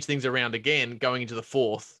change things around again going into the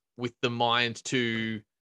fourth with the mind to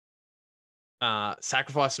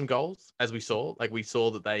sacrifice some goals, as we saw. Like we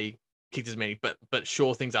saw that they kicked as many, but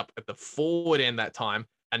shore things up at the forward end that time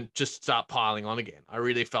and just start piling on again. I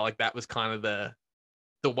really felt like that was kind of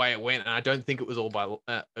the way it went, and I don't think it was all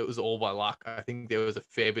by luck. I think there was a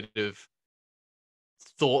fair bit of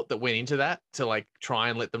thought that went into that to like try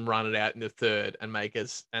and let them run it out in the third and make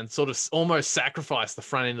us, and sort of almost sacrifice the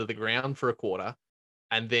front end of the ground for a quarter,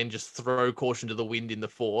 and then just throw caution to the wind in the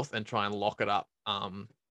fourth and try and lock it up.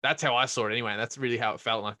 That's how I saw it anyway. And that's really how it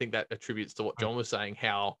felt. And I think that attributes to what John was saying,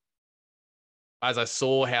 how as I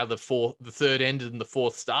saw how the third ended and the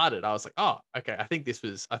fourth started, I was like, oh, okay, I think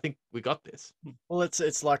we got this. Well,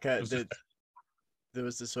 it's like there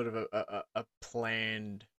was this sort of a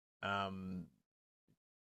planned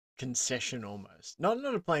concession almost. Not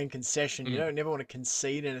a planned concession. You don't never want to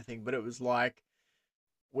concede anything, but it was like,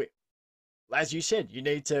 as you said, you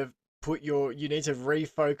need to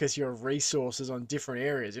refocus your resources on different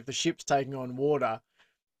areas. If the ship's taking on water,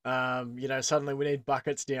 suddenly we need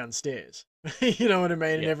buckets downstairs. You know what I mean?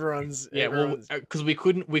 Yeah. And everyone's... well, because we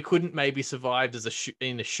couldn't maybe survive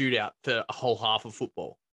in a shootout for a whole half of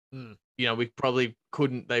football. We probably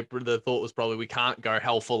couldn't. The thought was probably we can't go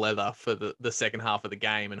hell for leather for the second half of the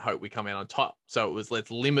game and hope we come out on top. So it was,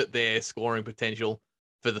 let's limit their scoring potential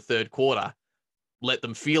for the third quarter, let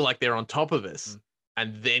them feel like they're on top of us,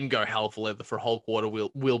 and then go hell for leather for a whole quarter.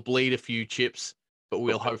 We'll bleed a few chips, but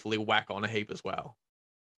we'll hopefully whack on a heap as well.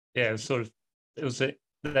 Yeah, it was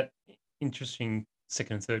that interesting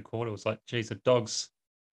second and third quarter. It was like, geez, the Dogs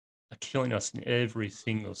are killing us in every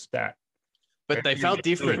single stat. But they felt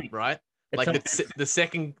different, right? Like the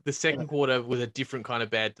second quarter was a different kind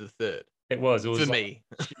of bad to the third. It was for me.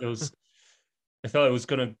 I felt it was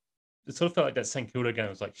gonna. It sort of felt like that St Kilda game. It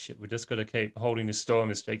was like, shit, we just got to keep holding this storm,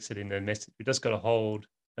 as Jake said in the message. We just got to hold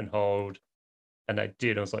and hold And they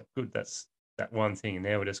did. I was like, good, that's that one thing. And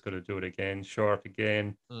now we just got to do it again, shore up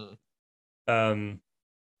again.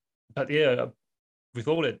 But yeah, with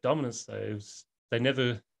all that dominance, though, they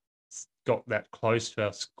never got that close to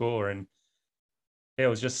our score. And yeah, it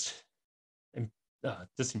was just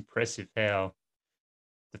impressive how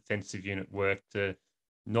defensive unit worked to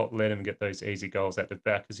not let them get those easy goals at the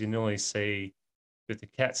back. Because you normally see with the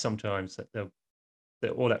Cats sometimes that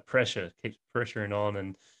all that pressure keeps pressuring on,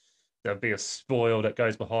 and there'll be a spoil that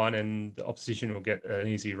goes behind, and the opposition will get an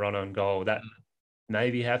easy run on goal. That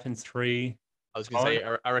maybe happened 3 I was going to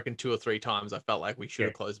say, I reckon 2 or 3 times I felt like we should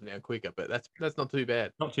have closed them down quicker, but that's not too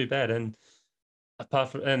bad. Not too bad. And apart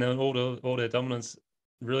from all their dominance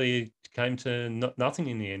really came to nothing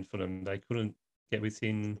in the end for them. They couldn't get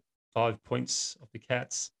within 5 points of the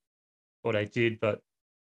Cats. Or they did, but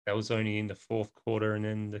that was only in the fourth quarter, and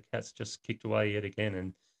then the Cats just kicked away yet again.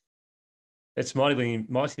 And it's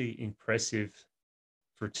mighty impressive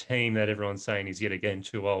for a team that everyone's saying is yet again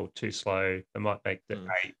too old, too slow. They might make the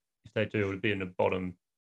 8. If they do, it would be in the bottom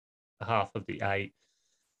half of the 8.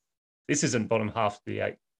 This isn't bottom half of the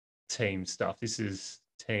 8 team stuff. This is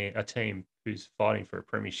a team who's fighting for a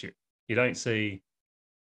premiership. You don't see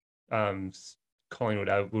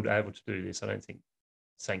Collingwood would able to do this. I don't think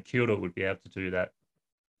St Kilda would be able to do that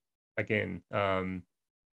again.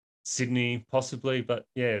 Sydney possibly, but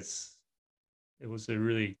yeah, it was a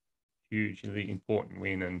really hugely important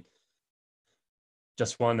win, and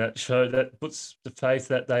just one that puts the faith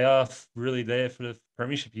that they are really there for the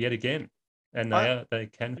premiership yet again, and they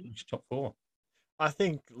can finish top 4. I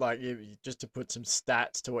think, like, just to put some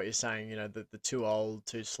stats to what you're saying, the too old,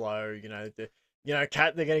 too slow,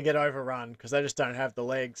 Cat, they're going to get overrun because they just don't have the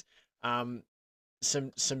legs. Some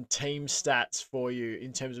team stats for you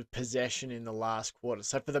in terms of possession in the last quarter.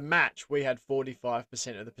 So for the match, we had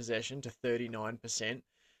 45% of the possession to 39%.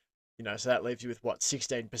 So that leaves you with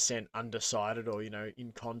 16% undecided or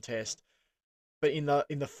in contest. But in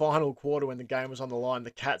the final quarter, when the game was on the line,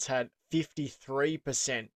 the Cats had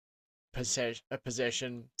 53%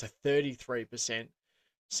 possession to 33%.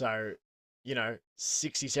 So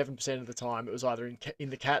 67% of the time it was either in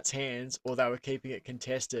the Cats' hands or they were keeping it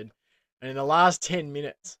contested. And in the last 10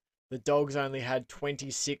 minutes, the Dogs only had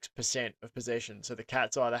 26% of possession. So the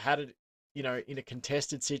Cats either had it, in a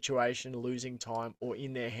contested situation, losing time, or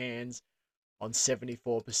in their hands on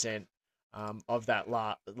 74% of that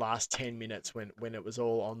last 10 minutes when it was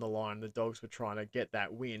all on the line. The Dogs were trying to get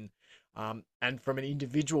that win. And from an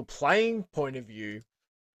individual playing point of view,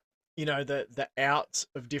 the outs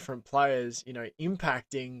of different players,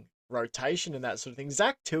 impacting rotation and that sort of thing.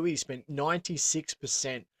 Zach Tui spent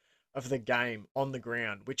 96% of the game on the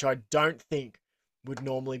ground, which I don't think would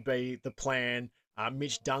normally be the plan.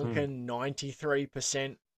 Mitch Duncan,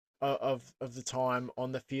 93% of the time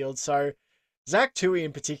on the field. So Zach Tui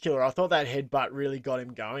in particular, I thought that headbutt really got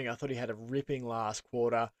him going. I thought he had a ripping last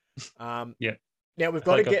quarter. Yeah. Now we've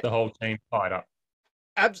got to get the whole team fired up.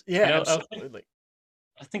 Absolutely.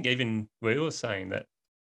 I think even we were saying that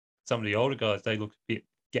some of the older guys, they looked a bit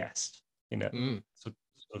gassed in that sort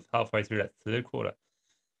of halfway through that third quarter.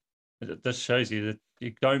 It just shows you that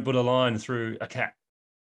you don't put a line through a cat.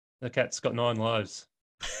 The Cat's got 9 lives.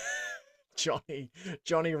 Johnny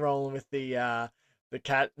rolling with the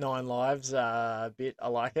Cat 9 lives bit. I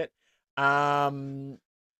like it.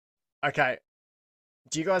 Okay.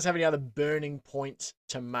 Do you guys have any other burning points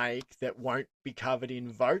to make that won't be covered in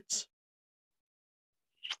votes?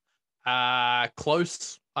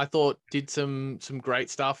 Close, I thought, did some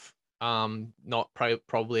great stuff. Not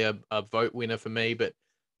probably a vote winner for me, but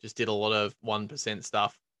just did a lot of 1%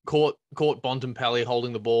 stuff. Caught Bontempelli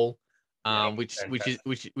holding the ball, which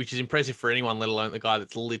is impressive for anyone, let alone the guy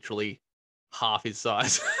that's literally half his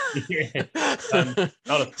size. Yeah.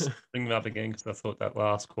 I'll bring them up again because I thought that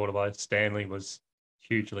last quarter by Stanley was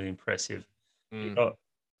hugely impressive.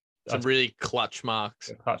 Some really clutch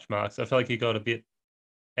marks. I felt like he got a bit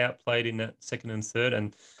outplayed in that second and third,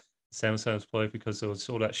 and Samson was played because there was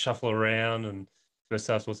all that shuffle around and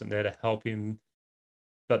Verstappen wasn't there to help him.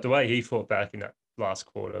 But the way he fought back in that last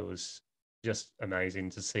quarter was just amazing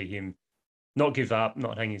to see him not give up,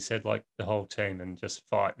 not hang his head like the whole team, and just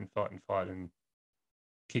fight and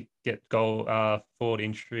get goal forward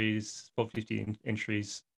entries, 450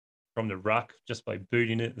 entries from the ruck just by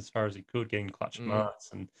booting it as far as he could, getting clutch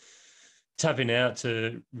marks and tapping out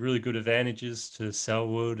to really good advantages to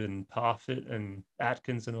Selwood and Parfitt and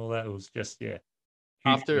Atkins and all that. It was just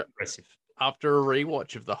impressive. After a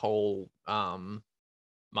rewatch of the whole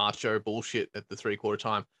Macho bullshit at the 3/4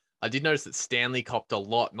 time, I did notice that Stanley copped a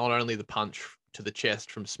lot, not only the punch to the chest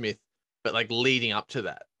from Smith, But like leading up to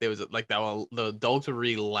that, there was like the dogs were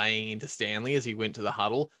really laying into Stanley as he went to the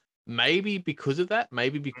huddle. Maybe because of that,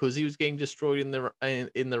 maybe because he was getting destroyed in the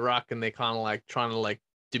ruck, and they're kind of like trying to like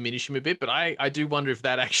diminish him a bit. But I do wonder if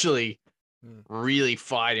that actually really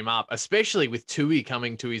fired him up, especially with Tui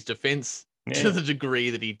coming to his defense to the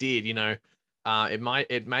degree that he did. You know, it may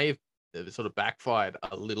have sort of backfired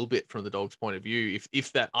a little bit from the dog's point of view.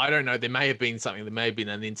 If that, I don't know, there may have been something, there may have been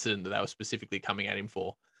an incident that they were specifically coming at him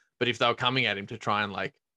for. But if they were coming at him to try and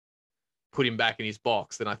like put him back in his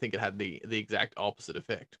box, then I think it had the exact opposite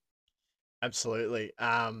effect. Absolutely.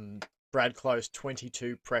 Brad Close,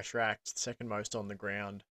 22 pressure acts, second most on the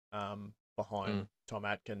ground, behind Tom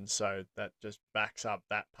Atkins. So that just backs up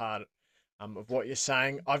that part of what you're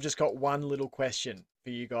saying. I've just got one little question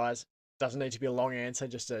for you guys. Doesn't need to be a long answer,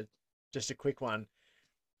 just a quick one.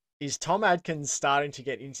 Is Tom Adkins starting to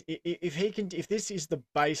get into, if this is the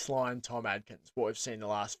baseline Tom Adkins, what we've seen the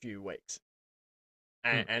last few weeks,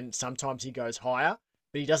 and sometimes he goes higher,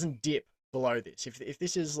 but he doesn't dip below this. If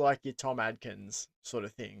this is like your Tom Adkins sort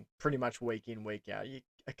of thing, pretty much week in, week out, your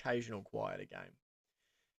occasional quieter game.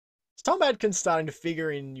 Is Tom Adkins starting to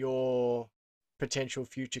figure in your potential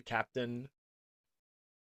future captain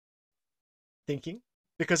thinking?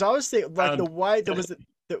 Because I was thinking, like, the way there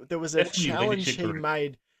was a challenge he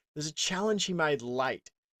made. There's a challenge he made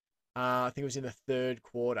late. I think it was in the third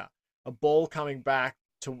quarter. A ball coming back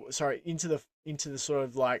into the sort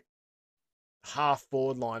of like half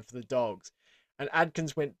forward line for the Dogs, and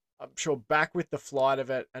Adkins went, I'm sure, back with the flight of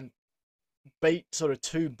it and beat sort of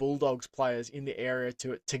two Bulldogs players in the area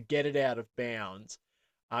to get it out of bounds,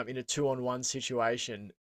 in a 2-on-1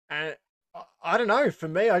 situation. And I don't know. For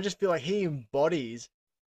me, I just feel like he embodies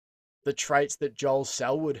the traits that Joel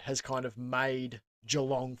Selwood has kind of made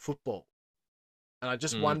Geelong football. And I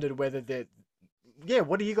just wondered whether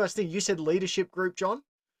what do you guys think? You said leadership group, John?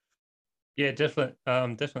 Yeah, definite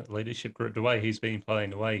leadership group. The way he's been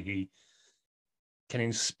playing, the way he can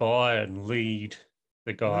inspire and lead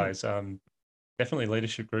the guys. Definitely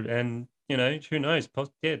leadership group. And, you know, who knows?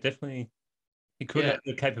 Yeah, definitely he could have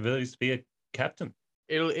the capabilities to be a captain.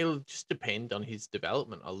 It'll just depend on his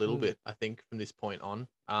development a little bit, I think, from this point on.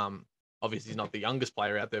 Obviously, he's not the youngest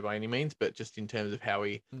player out there by any means, but just in terms of how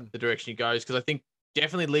the direction he goes, because I think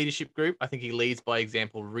definitely leadership group. I think he leads by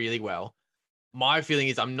example really well. My feeling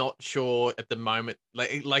is I'm not sure at the moment,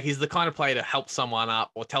 like he's the kind of player to help someone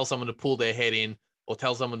up or tell someone to pull their head in or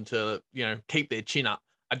tell someone to, you know, keep their chin up.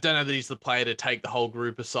 I don't know that he's the player to take the whole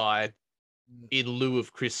group aside in lieu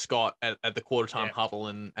of Chris Scott at the quarter time huddle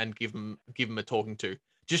and give him a talking to.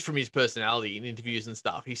 Just from his personality in interviews and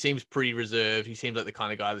stuff, he seems pretty reserved. He seems like the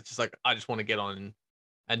kind of guy that's just like, I just want to get on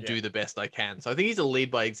and do the best I can. So I think he's a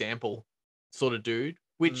lead by example sort of dude,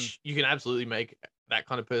 which you can absolutely make that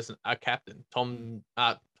kind of person a captain.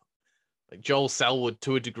 Like Joel Selwood,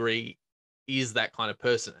 to a degree, is that kind of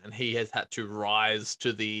person, and he has had to rise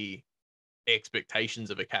to the expectations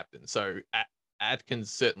of a captain. So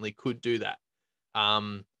Atkins certainly could do that.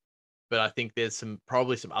 But I think there's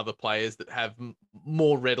probably some other players that have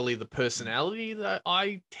more readily the personality that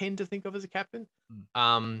I tend to think of as a captain.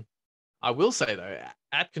 I will say though,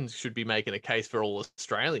 Atkins should be making a case for all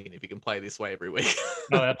Australian if he can play this way every week.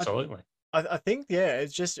 Oh, absolutely. I think,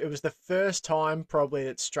 it was the first time probably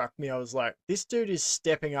that struck me. I was like, this dude is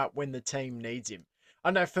stepping up when the team needs him.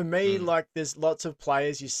 I know for me, like, there's lots of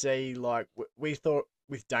players you see, like we thought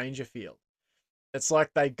with Dangerfield. It's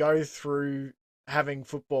like they go through having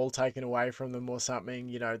football taken away from them or something,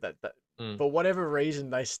 you know, that for whatever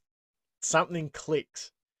reason, something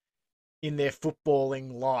clicks in their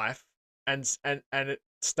footballing life and it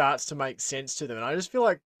starts to make sense to them. And I just feel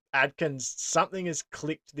like Adkins, something has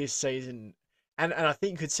clicked this season, and I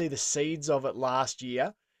think you could see the seeds of it last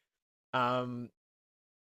year. And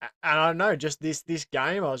I don't know, just this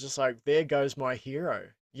game, I was just like, there goes my hero,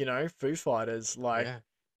 you know, Foo Fighters. Like,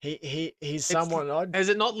 he's someone. Has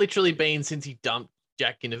it not literally been since he dumped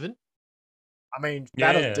Jack Ginnivan? I mean,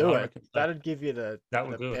 that'll do it. So. That'd give you the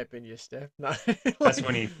pep in your step. No, that's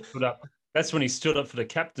when he stood up. That's when he stood up for the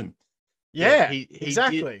captain. Yeah,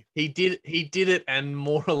 exactly. He did it, and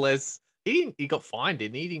more or less, he got fined,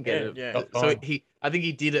 didn't he? He didn't get it. Yeah. So I think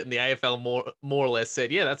he did it, and the AFL more or less said,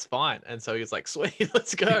 yeah, that's fine. And so he was like, sweet,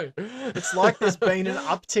 let's go. It's like there's been an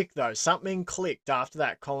uptick though. Something clicked after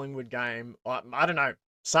that Collingwood game. I don't know.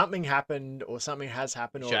 Something happened, or something has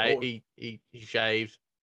happened. He shaved.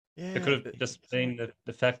 Yeah, it could have just been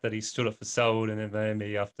the fact that he stood up for Selwood, and then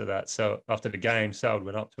maybe after that, so after the game, Selwood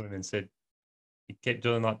went up to him and said, "You keep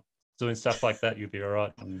doing stuff like that, you'll be all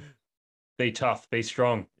right." be tough, be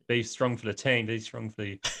strong for the team, be strong for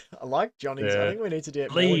the I like Johnny's. I think we need to do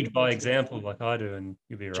it more. lead by example, like I do, and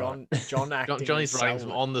you'll be right. John acting. Johnny's as writing some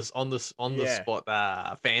Selwood. on the spot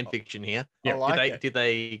fan fiction here. I like it. Did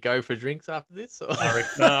they go for drinks after this? Or?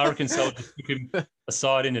 I reckon Sol just took him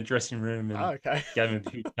aside in the dressing room and Okay. gave him a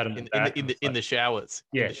huge pat on the back. in the showers.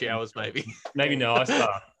 Yeah, In the showers, maybe. Maybe no ice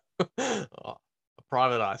bath. Oh, a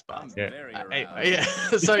private ice bath. Yeah. Yeah.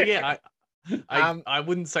 So yeah, I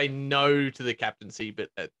wouldn't say no to the captaincy, but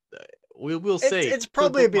we'll see. It's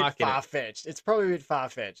probably a bit far fetched. It's probably a bit far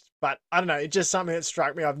fetched, but I don't know. It's just something that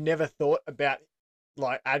struck me. I've never thought about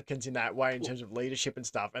like Adkins in that way in terms of leadership and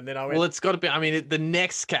stuff. And then I went, well, it's got to be. I mean, the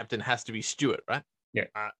next captain has to be Stewart, right? Yeah.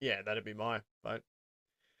 Yeah, that'd be my vote.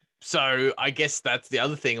 So I guess that's the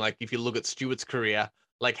other thing. Like, if you look at Stewart's career,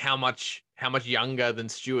 like how much younger than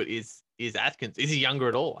Stewart is Atkins? Is he younger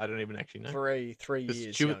at all? I don't even actually know. 3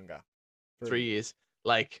 years Stewart, younger. 3 years.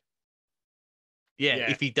 Like, yeah,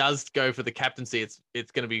 if he does go for the captaincy,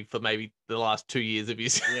 it's going to be for maybe the last 2 years of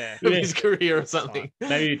his of his career or something.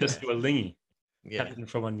 Maybe just do a lingy. Yeah, captain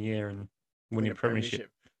for 1 year and winning a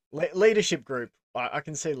premiership. Leadership group. I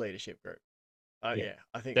can see leadership group. Yeah,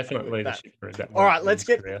 I think definitely leadership group. All right, let's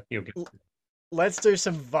do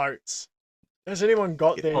some votes. Has anyone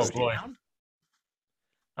got theirs down?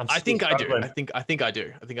 I think I do. I think I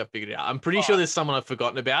do. I think I've figured it out. I'm pretty sure there's someone I've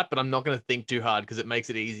forgotten about, but I'm not going to think too hard because it makes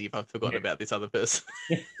it easy if I've forgotten about this other person.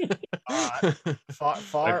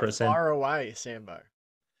 Fire away, Sambo.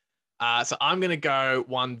 So I'm going to go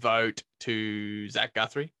 1 vote to Zach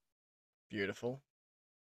Guthrie. Beautiful.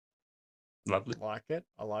 Lovely. Like it.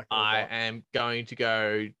 I like it. I am going to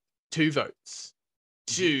go 2 votes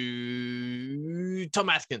to Tom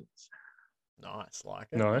Atkins. Nice. Like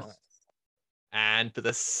it. Nice. And for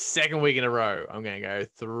the second week in a row, I'm going to go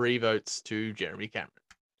 3 votes to Jeremy Cameron.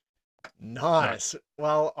 Nice.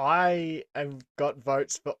 Well, I have got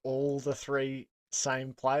votes for all the 3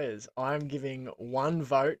 same players. I'm giving 1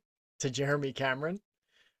 vote to Jeremy Cameron.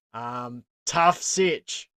 Tough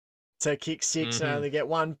sitch to kick 6 and only get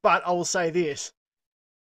 1. But I will say this.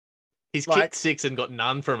 He's kicked 6 and got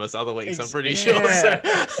none from us other weeks, I'm pretty sure. So.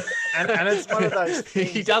 and it's one of those things.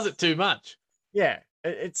 He does it too much. Yeah.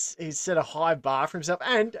 He's set a high bar for himself.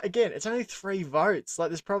 And again, it's only 3 votes. Like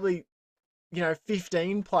there's probably,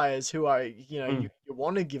 15 players who are, you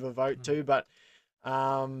want to give a vote to, but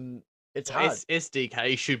it's hard.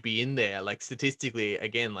 SDK should be in there. Like statistically,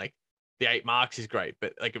 again, like the 8 marks is great,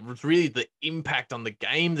 but like it was really the impact on the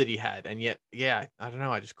game that he had. And yet, yeah, I don't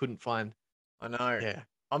know. I just couldn't find. I know. Yeah.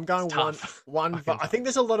 I'm going one vote. I think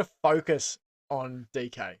there's a lot of focus on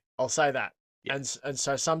DK. I'll say that. Yeah. And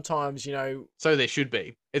so sometimes, So there should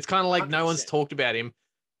be. It's kind of like 100%. No one's talked about him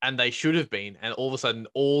and they should have been. And all of a sudden,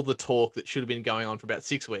 all the talk that should have been going on for about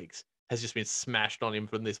 6 weeks has just been smashed on him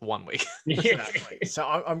from this 1 week. Exactly. So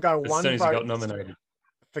I'm going 1 vote got nominated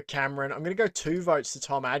for Cameron. I'm going to go 2 votes to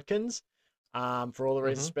Tom Adkins for all the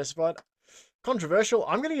reasons specified. Controversial.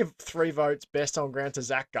 I'm going to give 3 votes best on ground to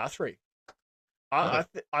Zach Guthrie. I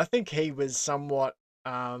think he was somewhat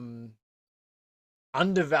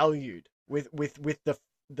undervalued with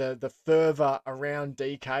the fervor around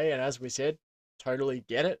DK, and as we said, totally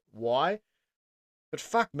get it why. But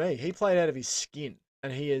fuck me, he played out of his skin,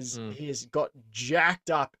 and he has got jacked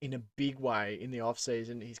up in a big way in the off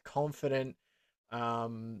season. He's confident.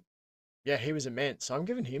 Yeah, he was immense. So I'm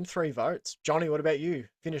giving him 3 votes. Johnny, what about you?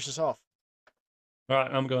 Finish us off. All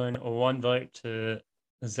right, I'm going 1 vote to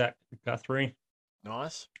Zach Guthrie.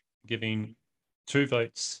 Nice. Giving 2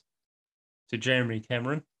 votes to Jeremy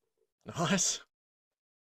Cameron. Nice.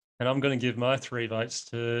 And I'm going to give my 3 votes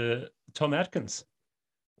to Tom Atkins.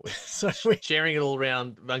 So sharing it all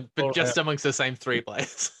around, but just amongst the same 3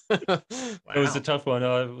 players. Wow. It was a tough one.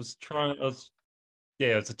 It's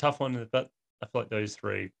a tough one, but I feel like those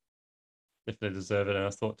 3 definitely deserve it. And I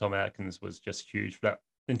thought Tom Atkins was just huge for that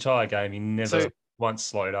entire game. He never once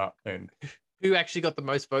slowed up. And who actually got the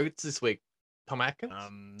most votes this week? Tom Atkins?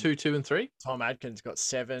 2, 2, and 3? Tom Atkins got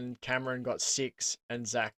 7, Cameron got 6, and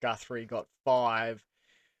Zach Guthrie got 5,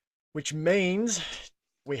 which means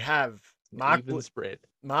we have Mark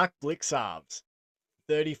Blixarves,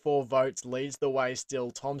 34 votes, leads the way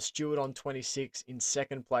still. Tom Stewart on 26, in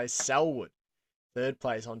second place. Selwood, third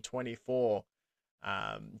place on 24.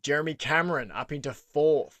 Jeremy Cameron up into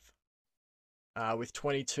 4th with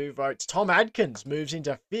 22 votes. Tom Adkins moves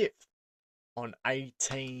into 5th on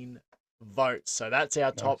 18 votes. So that's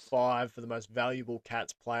our top 5 for the most valuable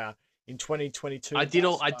Cats player in 2022. I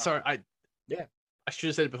should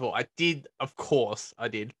have said it before. Of course I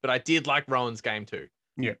did, but I did like Rowan's game too.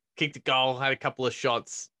 Yeah. Kicked a goal, had a couple of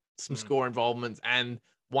shots, some score involvements, and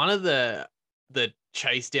one of the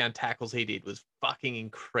chase down tackles he did was fucking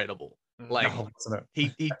incredible. Like Oh, wasn't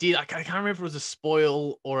it? he did. I can't remember if it was a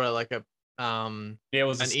spoil or Yeah, it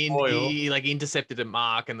was a spoil. he like intercepted a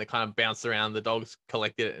mark and they kind of bounced around. The dogs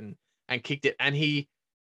collected it and kicked it, and he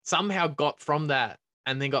somehow got from that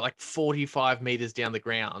and then got like 45 meters down the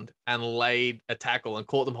ground and laid a tackle and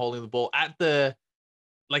caught them holding the ball at the.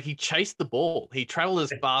 Like he chased the ball. He traveled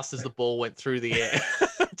as fast as the ball went through the air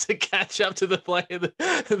to catch up to the player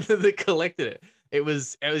that collected it. It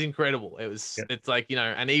was incredible. It's like, you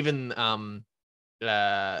know, and even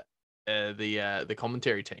the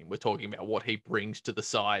commentary team were talking about what he brings to the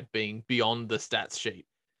side being beyond the stats sheet.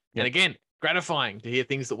 And again, gratifying to hear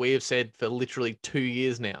things that we have said for literally 2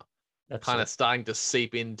 years now. Absolutely. Kind of starting to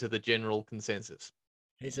seep into the general consensus.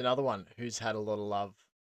 He's another one who's had a lot of love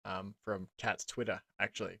from Cat's Twitter,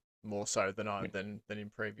 actually, more so than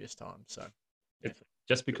in previous times. So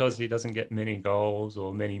just because he doesn't get many goals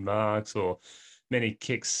or many marks or many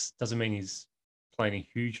kicks doesn't mean he's playing a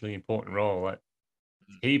hugely important role. Like,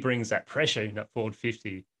 he brings that pressure in that forward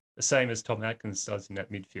 50, the same as Tom Atkins does in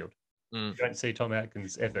that midfield. You don't see Tom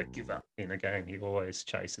Atkins ever give up in a game. He always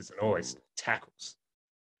chases and always tackles.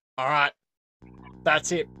 all right,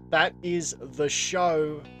 that's it. That is the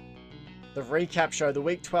show. The recap show, the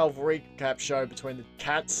Week 12 recap show between the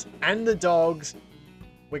Cats and the Dogs.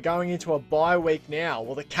 We're going into a bye week now.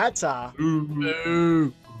 Well, the Cats are,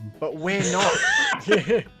 but we're not.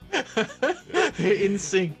 In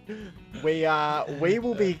sync. We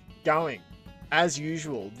will be going, as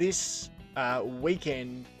usual, this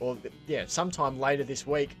weekend, or sometime later this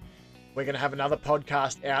week. We're going to have another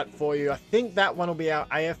podcast out for you. I think that one will be our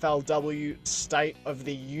AFLW State of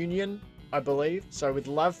the Union, I believe. So we'd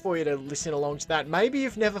love for you to listen along to that. Maybe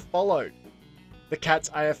you've never followed the Cats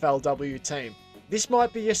AFLW team. This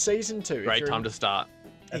might be your season 2. Great time to start.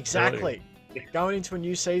 Exactly. Going into a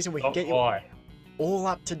new season, we can get you all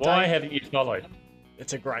up to date. Why haven't you followed?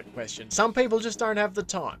 It's a great question. Some people just don't have the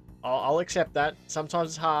time. I'll accept that. Sometimes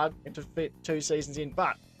it's hard to fit 2 seasons in,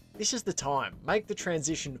 but this is the time. Make the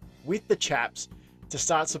transition with the Chaps to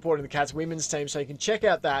start supporting the Cats women's team, so you can check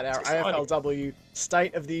out that, our AFLW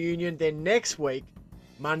State of the Union. Then next week,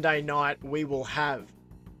 Monday night, we will have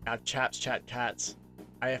our Chaps Chat Cats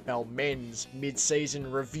AFL Men's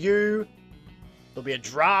mid-season review. There'll be a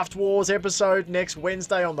Draft Wars episode next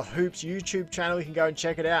Wednesday on the Hoops YouTube channel. You can go and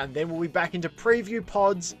check it out. And then we'll be back into preview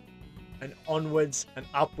pods and onwards and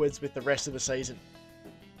upwards with the rest of the season.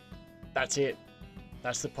 That's it.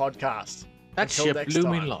 That's the podcast. That's Until your next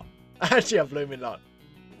blooming time. lot. That's your blooming lot.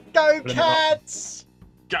 Go Cats!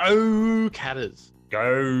 Go Catters.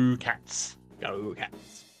 Go Cats. Go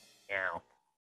Cats. Meow.